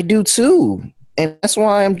do too. And that's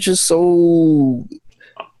why I'm just so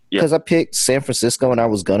because I picked San Francisco and I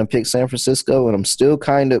was gonna pick San Francisco and I'm still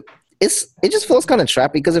kind of it just feels kind of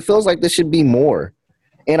trappy because it feels like there should be more.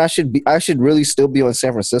 And I should really still be on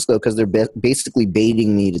San Francisco because they're basically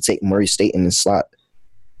baiting me to take Murray State in this slot.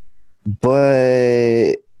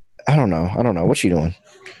 But I don't know. What you doing?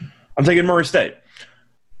 I'm taking Murray State.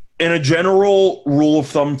 In a general rule of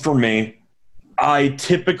thumb for me, I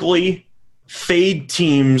typically fade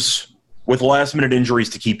teams with last-minute injuries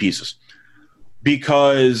to key pieces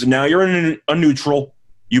because now you're in a neutral.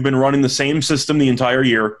 You've been running the same system the entire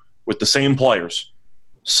year with the same players.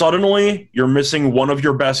 Suddenly, you're missing one of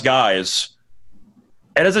your best guys.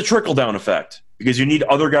 It has a trickle-down effect because you need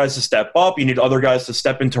other guys to step up. You need other guys to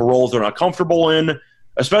step into roles they're not comfortable in,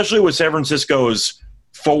 especially with San Francisco's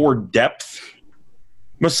forward depth.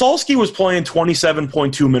 Masalski was playing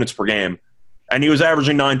 27.2 minutes per game, and he was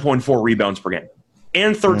averaging 9.4 rebounds per game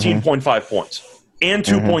and 13.5 points and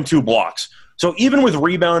 2.2 blocks. So even with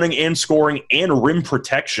rebounding and scoring and rim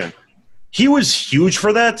protection, he was huge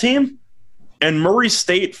for that team. And Murray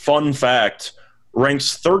State, fun fact,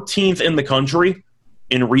 ranks 13th in the country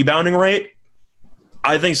in rebounding rate.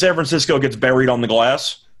 I think San Francisco gets buried on the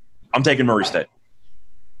glass. I'm taking Murray State.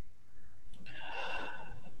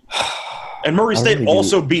 And Murray State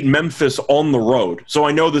also beat Memphis on the road. So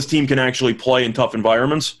I know this team can actually play in tough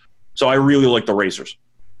environments. So I really like the Racers.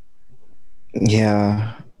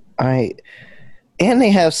 Yeah. And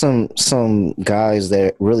they have some guys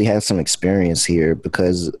that really have some experience here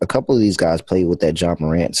because a couple of these guys played with that John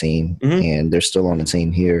Morant team, and they're still on the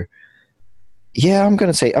team here. Yeah, I'm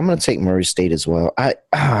gonna take Murray State as well.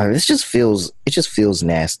 It just feels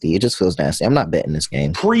nasty. It just feels nasty. I'm not betting this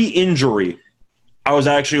game. Pre-injury, I was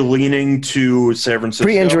actually leaning to San Francisco.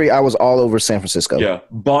 Pre-injury, I was all over San Francisco. Yeah,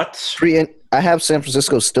 but I have San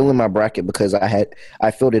Francisco still in my bracket because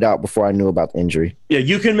I filled it out before I knew about the injury. Yeah,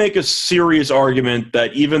 you can make a serious argument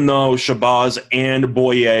that even though Shabazz and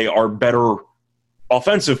Boyer are better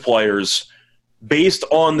offensive players, based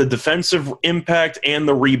on the defensive impact and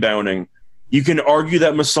the rebounding, you can argue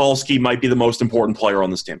that Masalski might be the most important player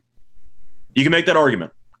on this team. You can make that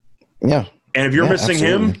argument. Yeah. And if you're missing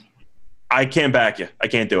him, I can't back you. I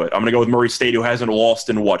can't do it. I'm going to go with Murray State, who hasn't lost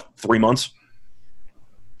in, 3 months?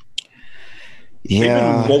 Yeah.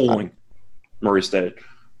 They've been rolling, Murray State.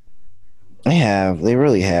 They have. They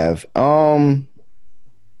really have. I'm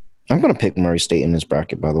going to pick Murray State in this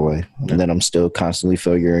bracket, by the way. And then I'm still constantly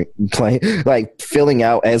filling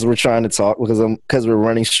out as we're trying to talk because we're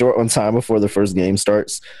running short on time before the first game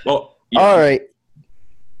starts. Well, yeah. All right.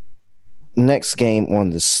 Next game on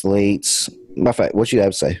the slates. Matter of fact, what you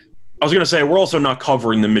have to say? I was going to say, we're also not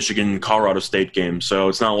covering the Michigan-Colorado State game, so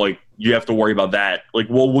it's not like you have to worry about that. Like,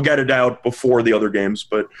 we'll get it out before the other games.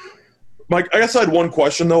 But, Mike, I guess I had one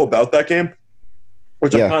question, though, about that game,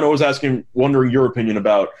 which I kind of was wondering your opinion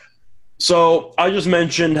about. So I just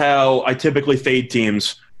mentioned how I typically fade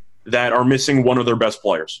teams that are missing one of their best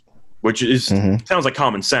players, which is sounds like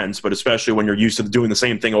common sense, but especially when you're used to doing the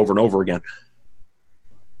same thing over and over again.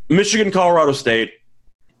 Michigan-Colorado State,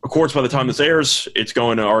 of course, by the time this airs, it's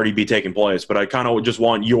going to already be taking place. But I kind of just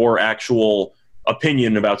want your actual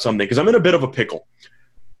opinion about something because I'm in a bit of a pickle.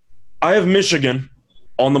 I have Michigan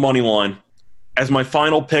on the money line as my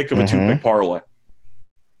final pick of a two-pick parlay.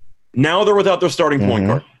 Now they're without their starting point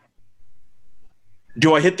guard.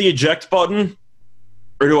 Do I hit the eject button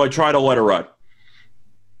or do I try to let it ride?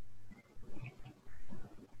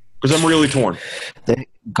 Because I'm really torn. The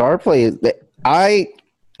guard play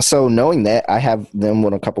So knowing that, I have them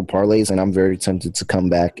with a couple parlays, and I'm very tempted to come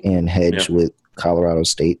back and hedge with Colorado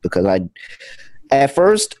State because at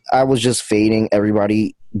first I was just fading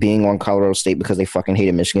everybody being on Colorado State because they fucking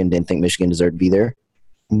hated Michigan, didn't think Michigan deserved to be there.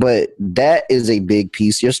 But that is a big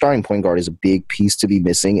piece. Your starting point guard is a big piece to be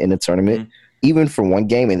missing in the tournament, even for one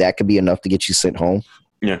game, and that could be enough to get you sent home.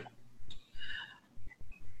 Yeah.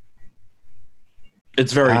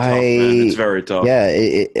 It's very tough, man. It's very tough. Yeah,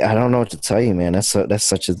 I don't know what to tell you, man. That's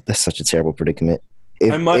such a terrible predicament.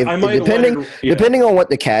 Depending on what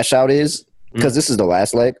the cash out is, because this is the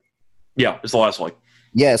last leg. Yeah, it's the last leg.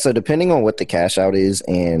 Yeah, so depending on what the cash out is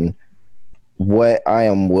and what I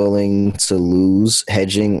am willing to lose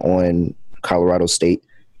hedging on Colorado State,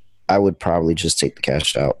 I would probably just take the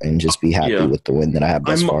cash out and just be happy with the win that I have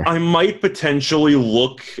thus far. I might potentially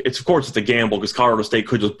look. Of course, it's a gamble because Colorado State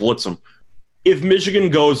could just blitz them. if Michigan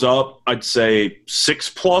goes up, I'd say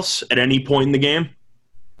 6+ at any point in the game,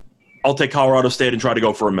 I'll take Colorado State and try to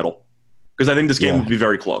go for a middle because I think this game would be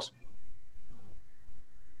very close.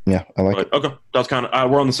 Yeah, I like it. Okay, that's kind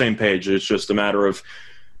of we're on the same page. It's just a matter of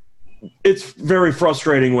it's very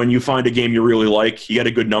frustrating when you find a game you really like, you get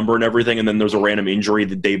a good number and everything, and then there's a random injury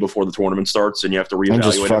the day before the tournament starts, and you have to reevaluate. It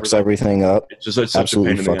just fucks everything up. It's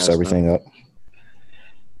absolutely fucks everything up.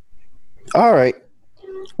 All right,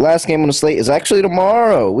 last game on the slate is actually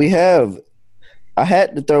tomorrow. I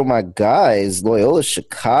had to throw my guys, Loyola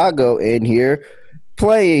Chicago, in here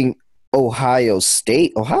playing Ohio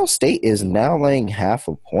State. Ohio State is now laying half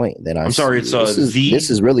a point. I'm sorry, it's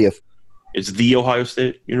the Ohio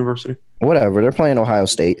State University. Whatever, they're playing Ohio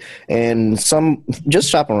State, and just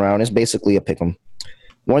shopping around. It's basically a pick'em.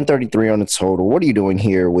 133 on the total. What are you doing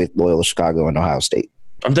here with Loyola Chicago and Ohio State?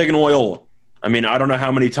 I'm taking Loyola. I mean, I don't know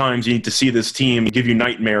how many times you need to see this team give you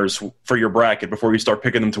nightmares for your bracket before you start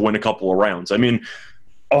picking them to win a couple of rounds. I mean,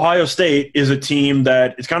 Ohio State is a team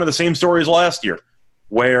that it's kind of the same story as last year,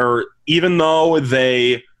 where even though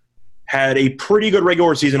they had a pretty good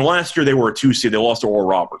regular season last year, they were a 2 seed. They lost to Oral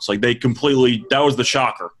Roberts. Like that was the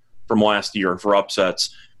shocker from last year for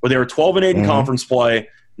upsets. But they were 12-8 in conference play,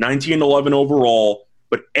 19-11 overall.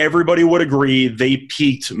 But everybody would agree they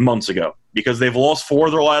peaked months ago because they've lost 4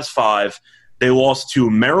 of their last 5. They lost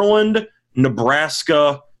to Maryland,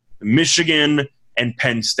 Nebraska, Michigan, and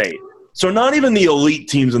Penn State. So not even the elite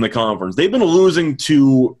teams in the conference. They've been losing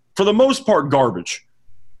to, for the most part, garbage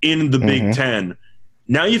in the Big Ten.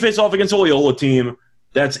 Now you face off against a Loyola team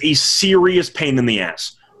that's a serious pain in the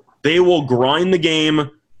ass. They will grind the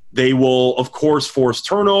game. They will, of course, force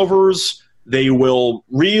turnovers. They will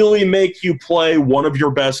really make you play one of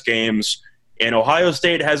your best games. And Ohio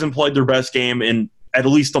State hasn't played their best game in at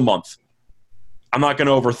least a month. I'm not going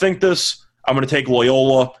to overthink this. I'm going to take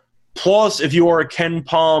Loyola. Plus, if you are a Ken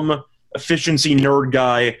Palm efficiency nerd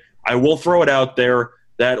guy, I will throw it out there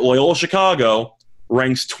that Loyola Chicago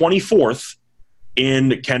ranks 24th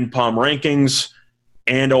in Ken Palm rankings,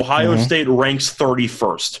 and Ohio State ranks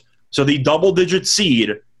 31st. So the double-digit seed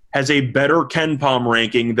has a better Ken Palm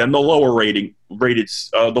ranking than the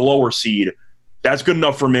the lower seed. That's good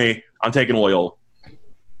enough for me. I'm taking Loyola.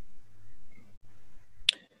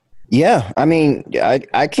 Yeah, I mean,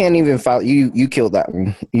 I can't even follow you. You killed that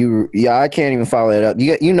one. I can't even follow it up.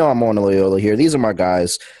 You know, I'm on Loyola here. These are my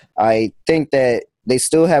guys. I think that they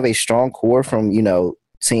still have a strong core from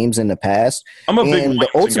teams in the past. I'm a big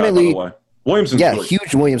Williamson guy, by the way. Williamson's good.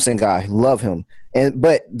 Huge Williamson guy. Love him.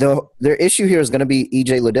 But their issue here is going to be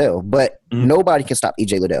EJ Liddell. But nobody can stop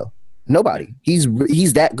EJ Liddell. Nobody. He's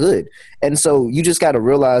that good. And so you just got to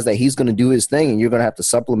realize that he's going to do his thing, and you're going to have to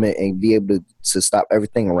supplement and be able to stop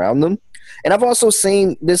everything around them. And I've also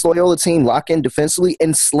seen this Loyola team lock in defensively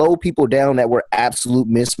and slow people down that were absolute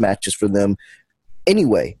mismatches for them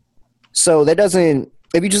anyway. So that doesn't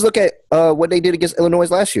 – if you just look at what they did against Illinois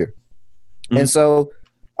last year. And so,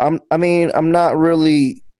 I'm not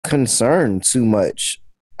really concerned too much.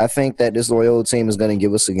 I think that this Loyola team is going to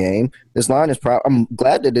give us a game. This line is I'm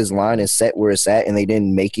glad that this line is set where it's at, and they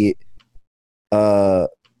didn't make it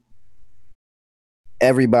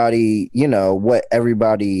everybody, what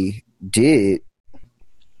everybody did.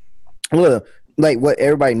 Well, like what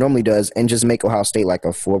everybody normally does, and just make Ohio State like a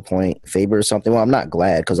 4-point favor or something. Well, I'm not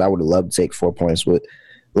glad because I would have loved to take 4 points with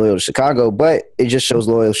Loyola Chicago, but it just shows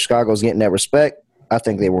Loyola Chicago's getting that respect. I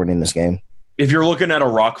think they weren't in this game. If you're looking at a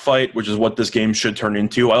rock fight, which is what this game should turn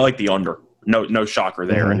into, I like the under. No shocker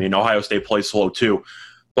there. I mean, Ohio State plays slow too.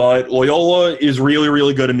 But Loyola is really,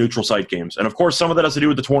 really good in neutral site games. And, of course, some of that has to do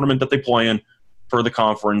with the tournament that they play in for the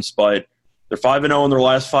conference. But they're 5-0 in their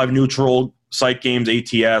last 5 neutral site games,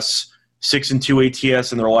 ATS, 6-2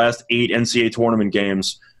 ATS in their last 8 NCAA tournament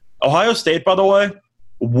games. Ohio State, by the way,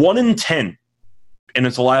 1-10 in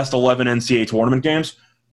its last 11 NCAA tournament games.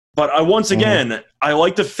 But I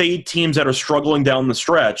like to fade teams that are struggling down the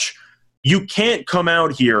stretch. You can't come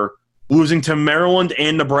out here losing to Maryland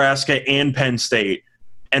and Nebraska and Penn State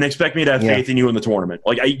and expect me to have faith in you in the tournament.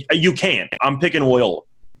 Like, you can't. I'm picking Loyola.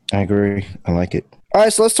 I agree. I like it. All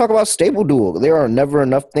right, so let's talk about Stable Duel. There are never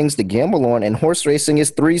enough things to gamble on, and horse racing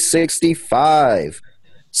is $365.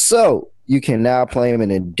 So you can now play them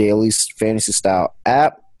in a daily fantasy-style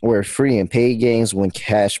app where free and paid games win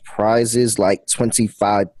cash prizes like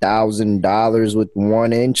 $25,000 with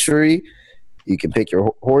one entry. You can pick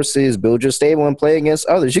your horses, build your stable, and play against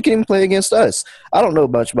others. You can even play against us. I don't know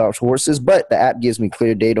much about horses, but the app gives me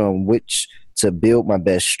clear data on which to build my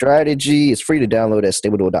best strategy. It's free to download at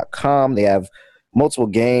StableDuel.com. They have multiple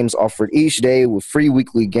games offered each day with free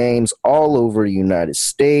weekly games all over the United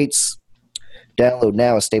States. Download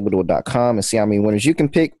now at StableDuel.com and see how many winners you can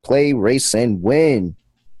pick, play, race, and win.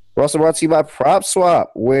 We're also brought to you by PropSwap,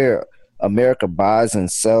 where America buys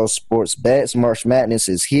and sells sports bets. March Madness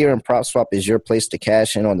is here, and PropSwap is your place to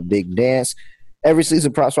cash in on the big dance. Every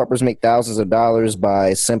season, PropSwappers make thousands of dollars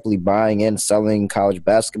by simply buying and selling college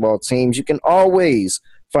basketball teams. You can always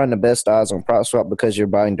find the best odds on PropSwap because you're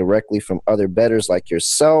buying directly from other bettors like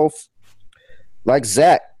yourself. Like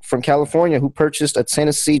Zach from California, who purchased a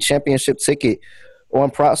Tennessee championship ticket on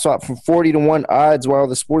PropSwap from 40-1 odds, while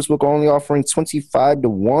the sportsbook are only offering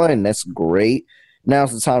 25-1. That's great.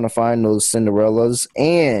 Now's the time to find those Cinderellas,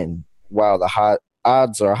 and while the hot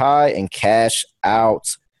odds are high, and cash out.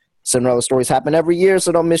 Cinderella stories happen every year,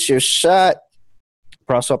 so don't miss your shot.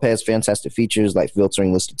 PropSwap has fantastic features like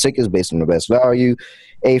filtering listed tickets based on the best value,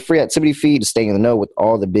 a free activity feed to stay in the know with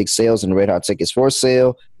all the big sales and red hot tickets for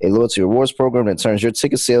sale, a loyalty rewards program that turns your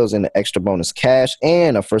ticket sales into extra bonus cash,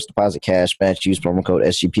 and a first deposit cash match. Use promo code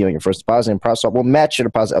SGP on your first deposit, and PropSwap will match your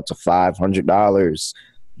deposit up to $500.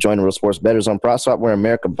 Join the real sports bettors on PropSwap, where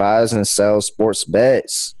America buys and sells sports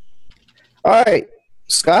bets. All right,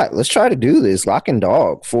 Scott, let's try to do this lock and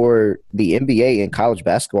dog for the NBA and college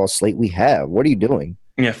basketball slate we have. What are you doing?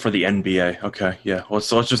 Yeah, for the NBA. Okay, yeah. Let's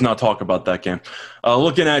just not talk about that game.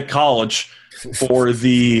 Looking at college for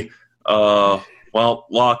the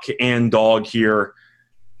lock and dog here.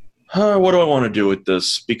 What do I want to do with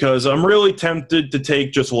this? Because I'm really tempted to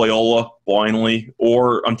take just Loyola blindly,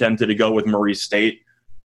 or I'm tempted to go with Murray State.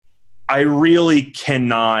 I really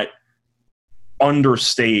cannot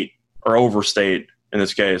understate or overstate, in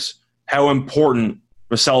this case, how important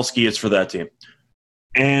Vasilevsky is for that team.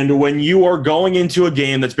 And when you are going into a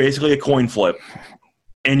game that's basically a coin flip,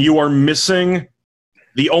 and you are missing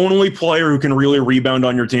the only player who can really rebound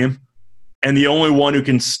on your team, and the only one who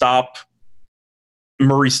can stop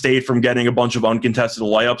Murray State from getting a bunch of uncontested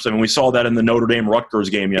layups, I mean, we saw that in the Notre Dame-Rutgers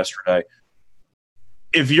game yesterday.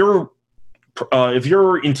 If your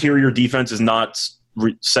interior defense is not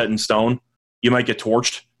set in stone, you might get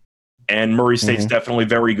torched. And Murray State's definitely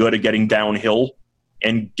very good at getting downhill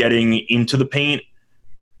and getting into the paint.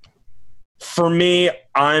 For me,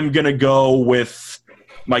 I'm going to go with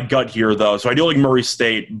my gut here, though. So I do like Murray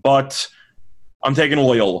State, but I'm taking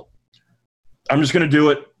Loyola. I'm just going to do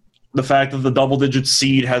it. The fact that the double-digit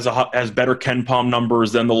seed has better KenPom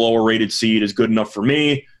numbers than the lower-rated seed is good enough for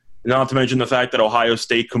me. Not to mention the fact that Ohio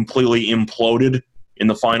State completely imploded in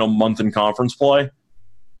the final month in conference play.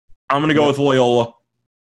 I'm going to go with Loyola.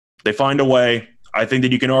 They find a way. I think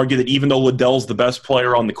that you can argue that even though Liddell's the best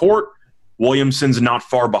player on the court, Williamson's not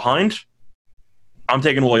far behind. I'm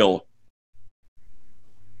taking Loyola.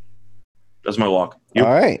 That's my lock. You?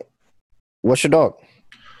 All right. What's your dog?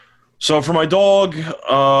 So for my dog,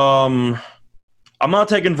 I'm not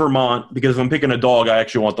taking Vermont because if I'm picking a dog, I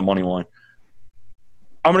actually want the money line.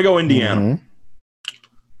 I'm going to go Indiana.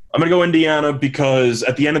 I'm going to go Indiana because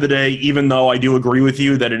at the end of the day, even though I do agree with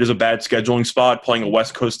you that it is a bad scheduling spot playing a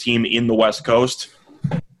West Coast team in the West Coast,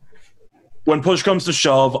 when push comes to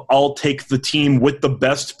shove, I'll take the team with the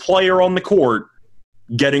best player on the court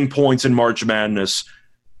getting points in March Madness.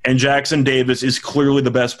 And Jackson Davis is clearly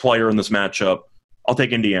the best player in this matchup. I'll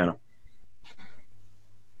take Indiana.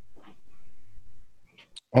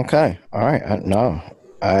 Okay. All right. I'm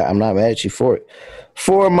not mad at you for it.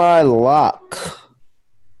 For my lock,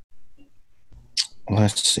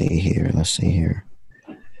 let's see here.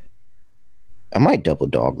 I might double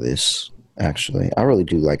dog this, actually. I really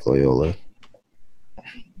do like Loyola.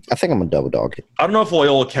 I think I'm going to double dog it. I don't know if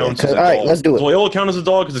Loyola counts as a dog. All right, let's do it. Does Loyola count as a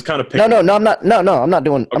dog because it's kind of picky? No, I'm not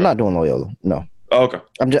doing Loyola. No. Oh, okay.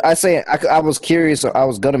 I was curious. I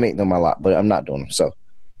was going to make them my lock, but I'm not doing them. So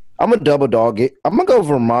I'm going to double dog it. I'm going to go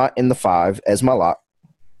Vermont in the 5 as my lock.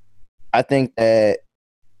 I think that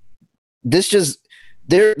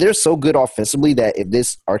they're so good offensively that if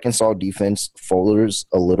this Arkansas defense folders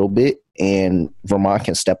a little bit and Vermont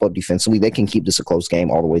can step up defensively, they can keep this a close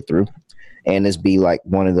game all the way through. And this be like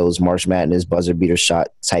one of those March Madness buzzer beater shot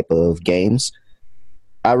type of games.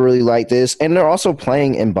 I really like this. And they're also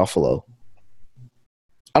playing in Buffalo.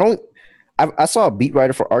 I saw a beat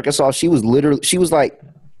writer for Arkansas. She was like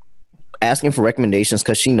asking for recommendations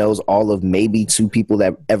because she knows all of maybe 2 people that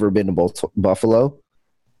have ever been to Buffalo.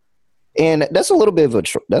 And that's a little bit of a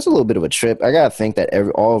trip. I gotta think that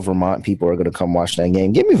all Vermont people are gonna come watch that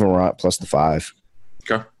game. Give me Vermont plus the 5.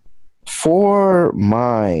 Okay. For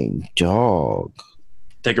my dog,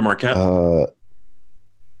 take a Marquette.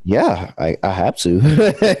 Yeah, I have to.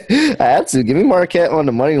 I have to. Give me Marquette on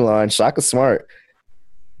the money line. Shaka Smart,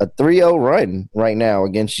 a 3-0 run right now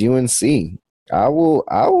against UNC. I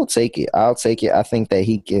will take it. I'll take it. I think that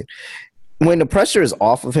he can. when the pressure is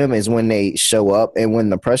off of him is when they show up, and when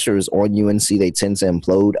the pressure is on UNC, they tend to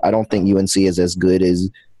implode. I don't think UNC is as good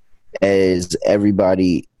as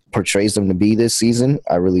everybody portrays them to be this season.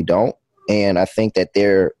 I really don't. And I think that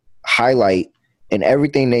their highlight and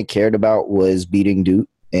everything they cared about was beating Duke,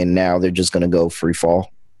 and now they're just going to go free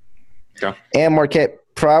fall. Yeah. And Marquette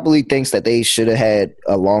probably thinks that they should have had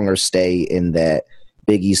a longer stay in that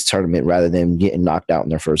Big East tournament rather than getting knocked out in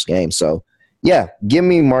their first game. So, yeah, give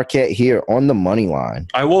me Marquette here on the money line.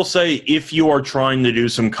 I will say, if you are trying to do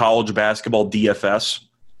some college basketball DFS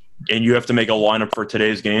and you have to make a lineup for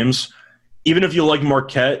today's games, even if you like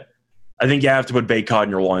Marquette, I think you have to put Baycott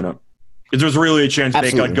in your lineup. Because there's really a chance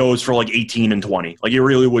Baycott goes for like 18 and 20. Like, it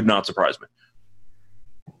really would not surprise me.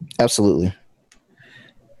 Absolutely.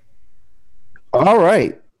 All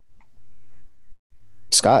right.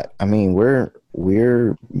 Scott, I mean,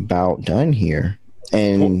 we're about done here.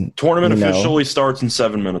 And tournament officially starts in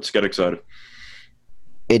 7 minutes. Get excited.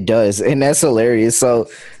 It does, and that's hilarious. So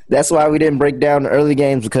that's why we didn't break down the early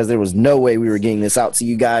games, because there was no way we were getting this out to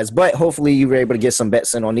you guys. But hopefully you were able to get some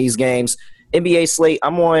bets in on these games. NBA slate,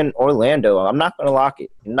 I'm on Orlando. I'm not going to lock it.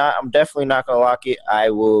 I'm definitely not going to lock it.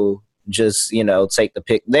 I will just, take the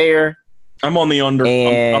pick there. I'm on the under.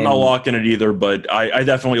 I'm not locking it either, but I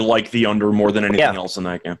definitely like the under more than anything else in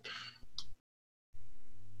that game.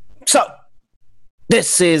 So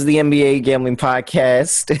this is the NBA Gambling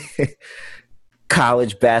Podcast.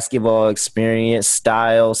 College basketball experience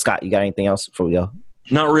style. Scott, you got anything else before we go?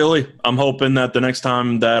 Not really. I'm hoping that the next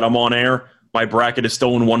time that I'm on air, my bracket is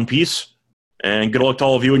still in one piece. And good luck to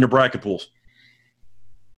all of you in your bracket pools.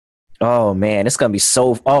 Oh, man. It's going to be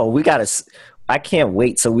so – I can't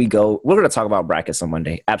wait till we go. We're going to talk about brackets on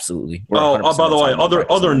Monday. Absolutely. By the way,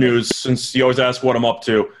 other news, since you always ask what I'm up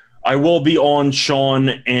to, I will be on Sean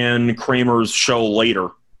and Kramer's show later.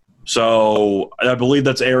 So I believe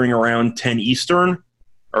that's airing around 10 Eastern,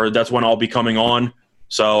 or that's when I'll be coming on.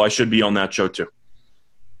 So I should be on that show too.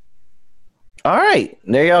 All right.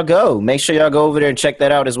 There y'all go. Make sure y'all go over there and check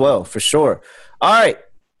that out as well, for sure. All right.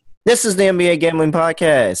 This is the NBA Gambling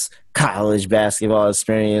Podcast, college basketball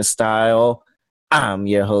experience style. I'm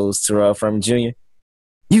your host, Terrell Furman Jr.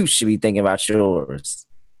 You should be thinking about yours.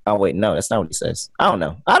 Oh, wait, no, that's not what he says. I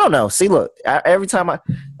don't know. See, look, every time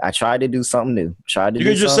I try to do something new. You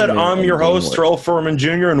could just said, I'm your host, Terrell Furman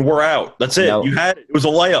Jr., and we're out. That's it. No. You had it. It was a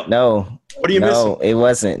layup. No. What are you missing? No, it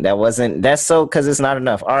wasn't. That's so because it's not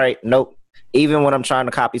enough. All right, nope. Even when I'm trying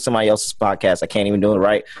to copy somebody else's podcast, I can't even do it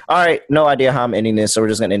right. All right, no idea how I'm ending this, so we're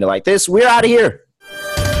just going to end it like this. We're out of here.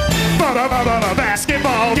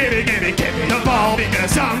 Basketball, give me the ball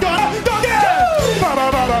because I'm gonna go get it.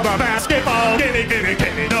 Basketball, give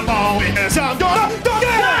me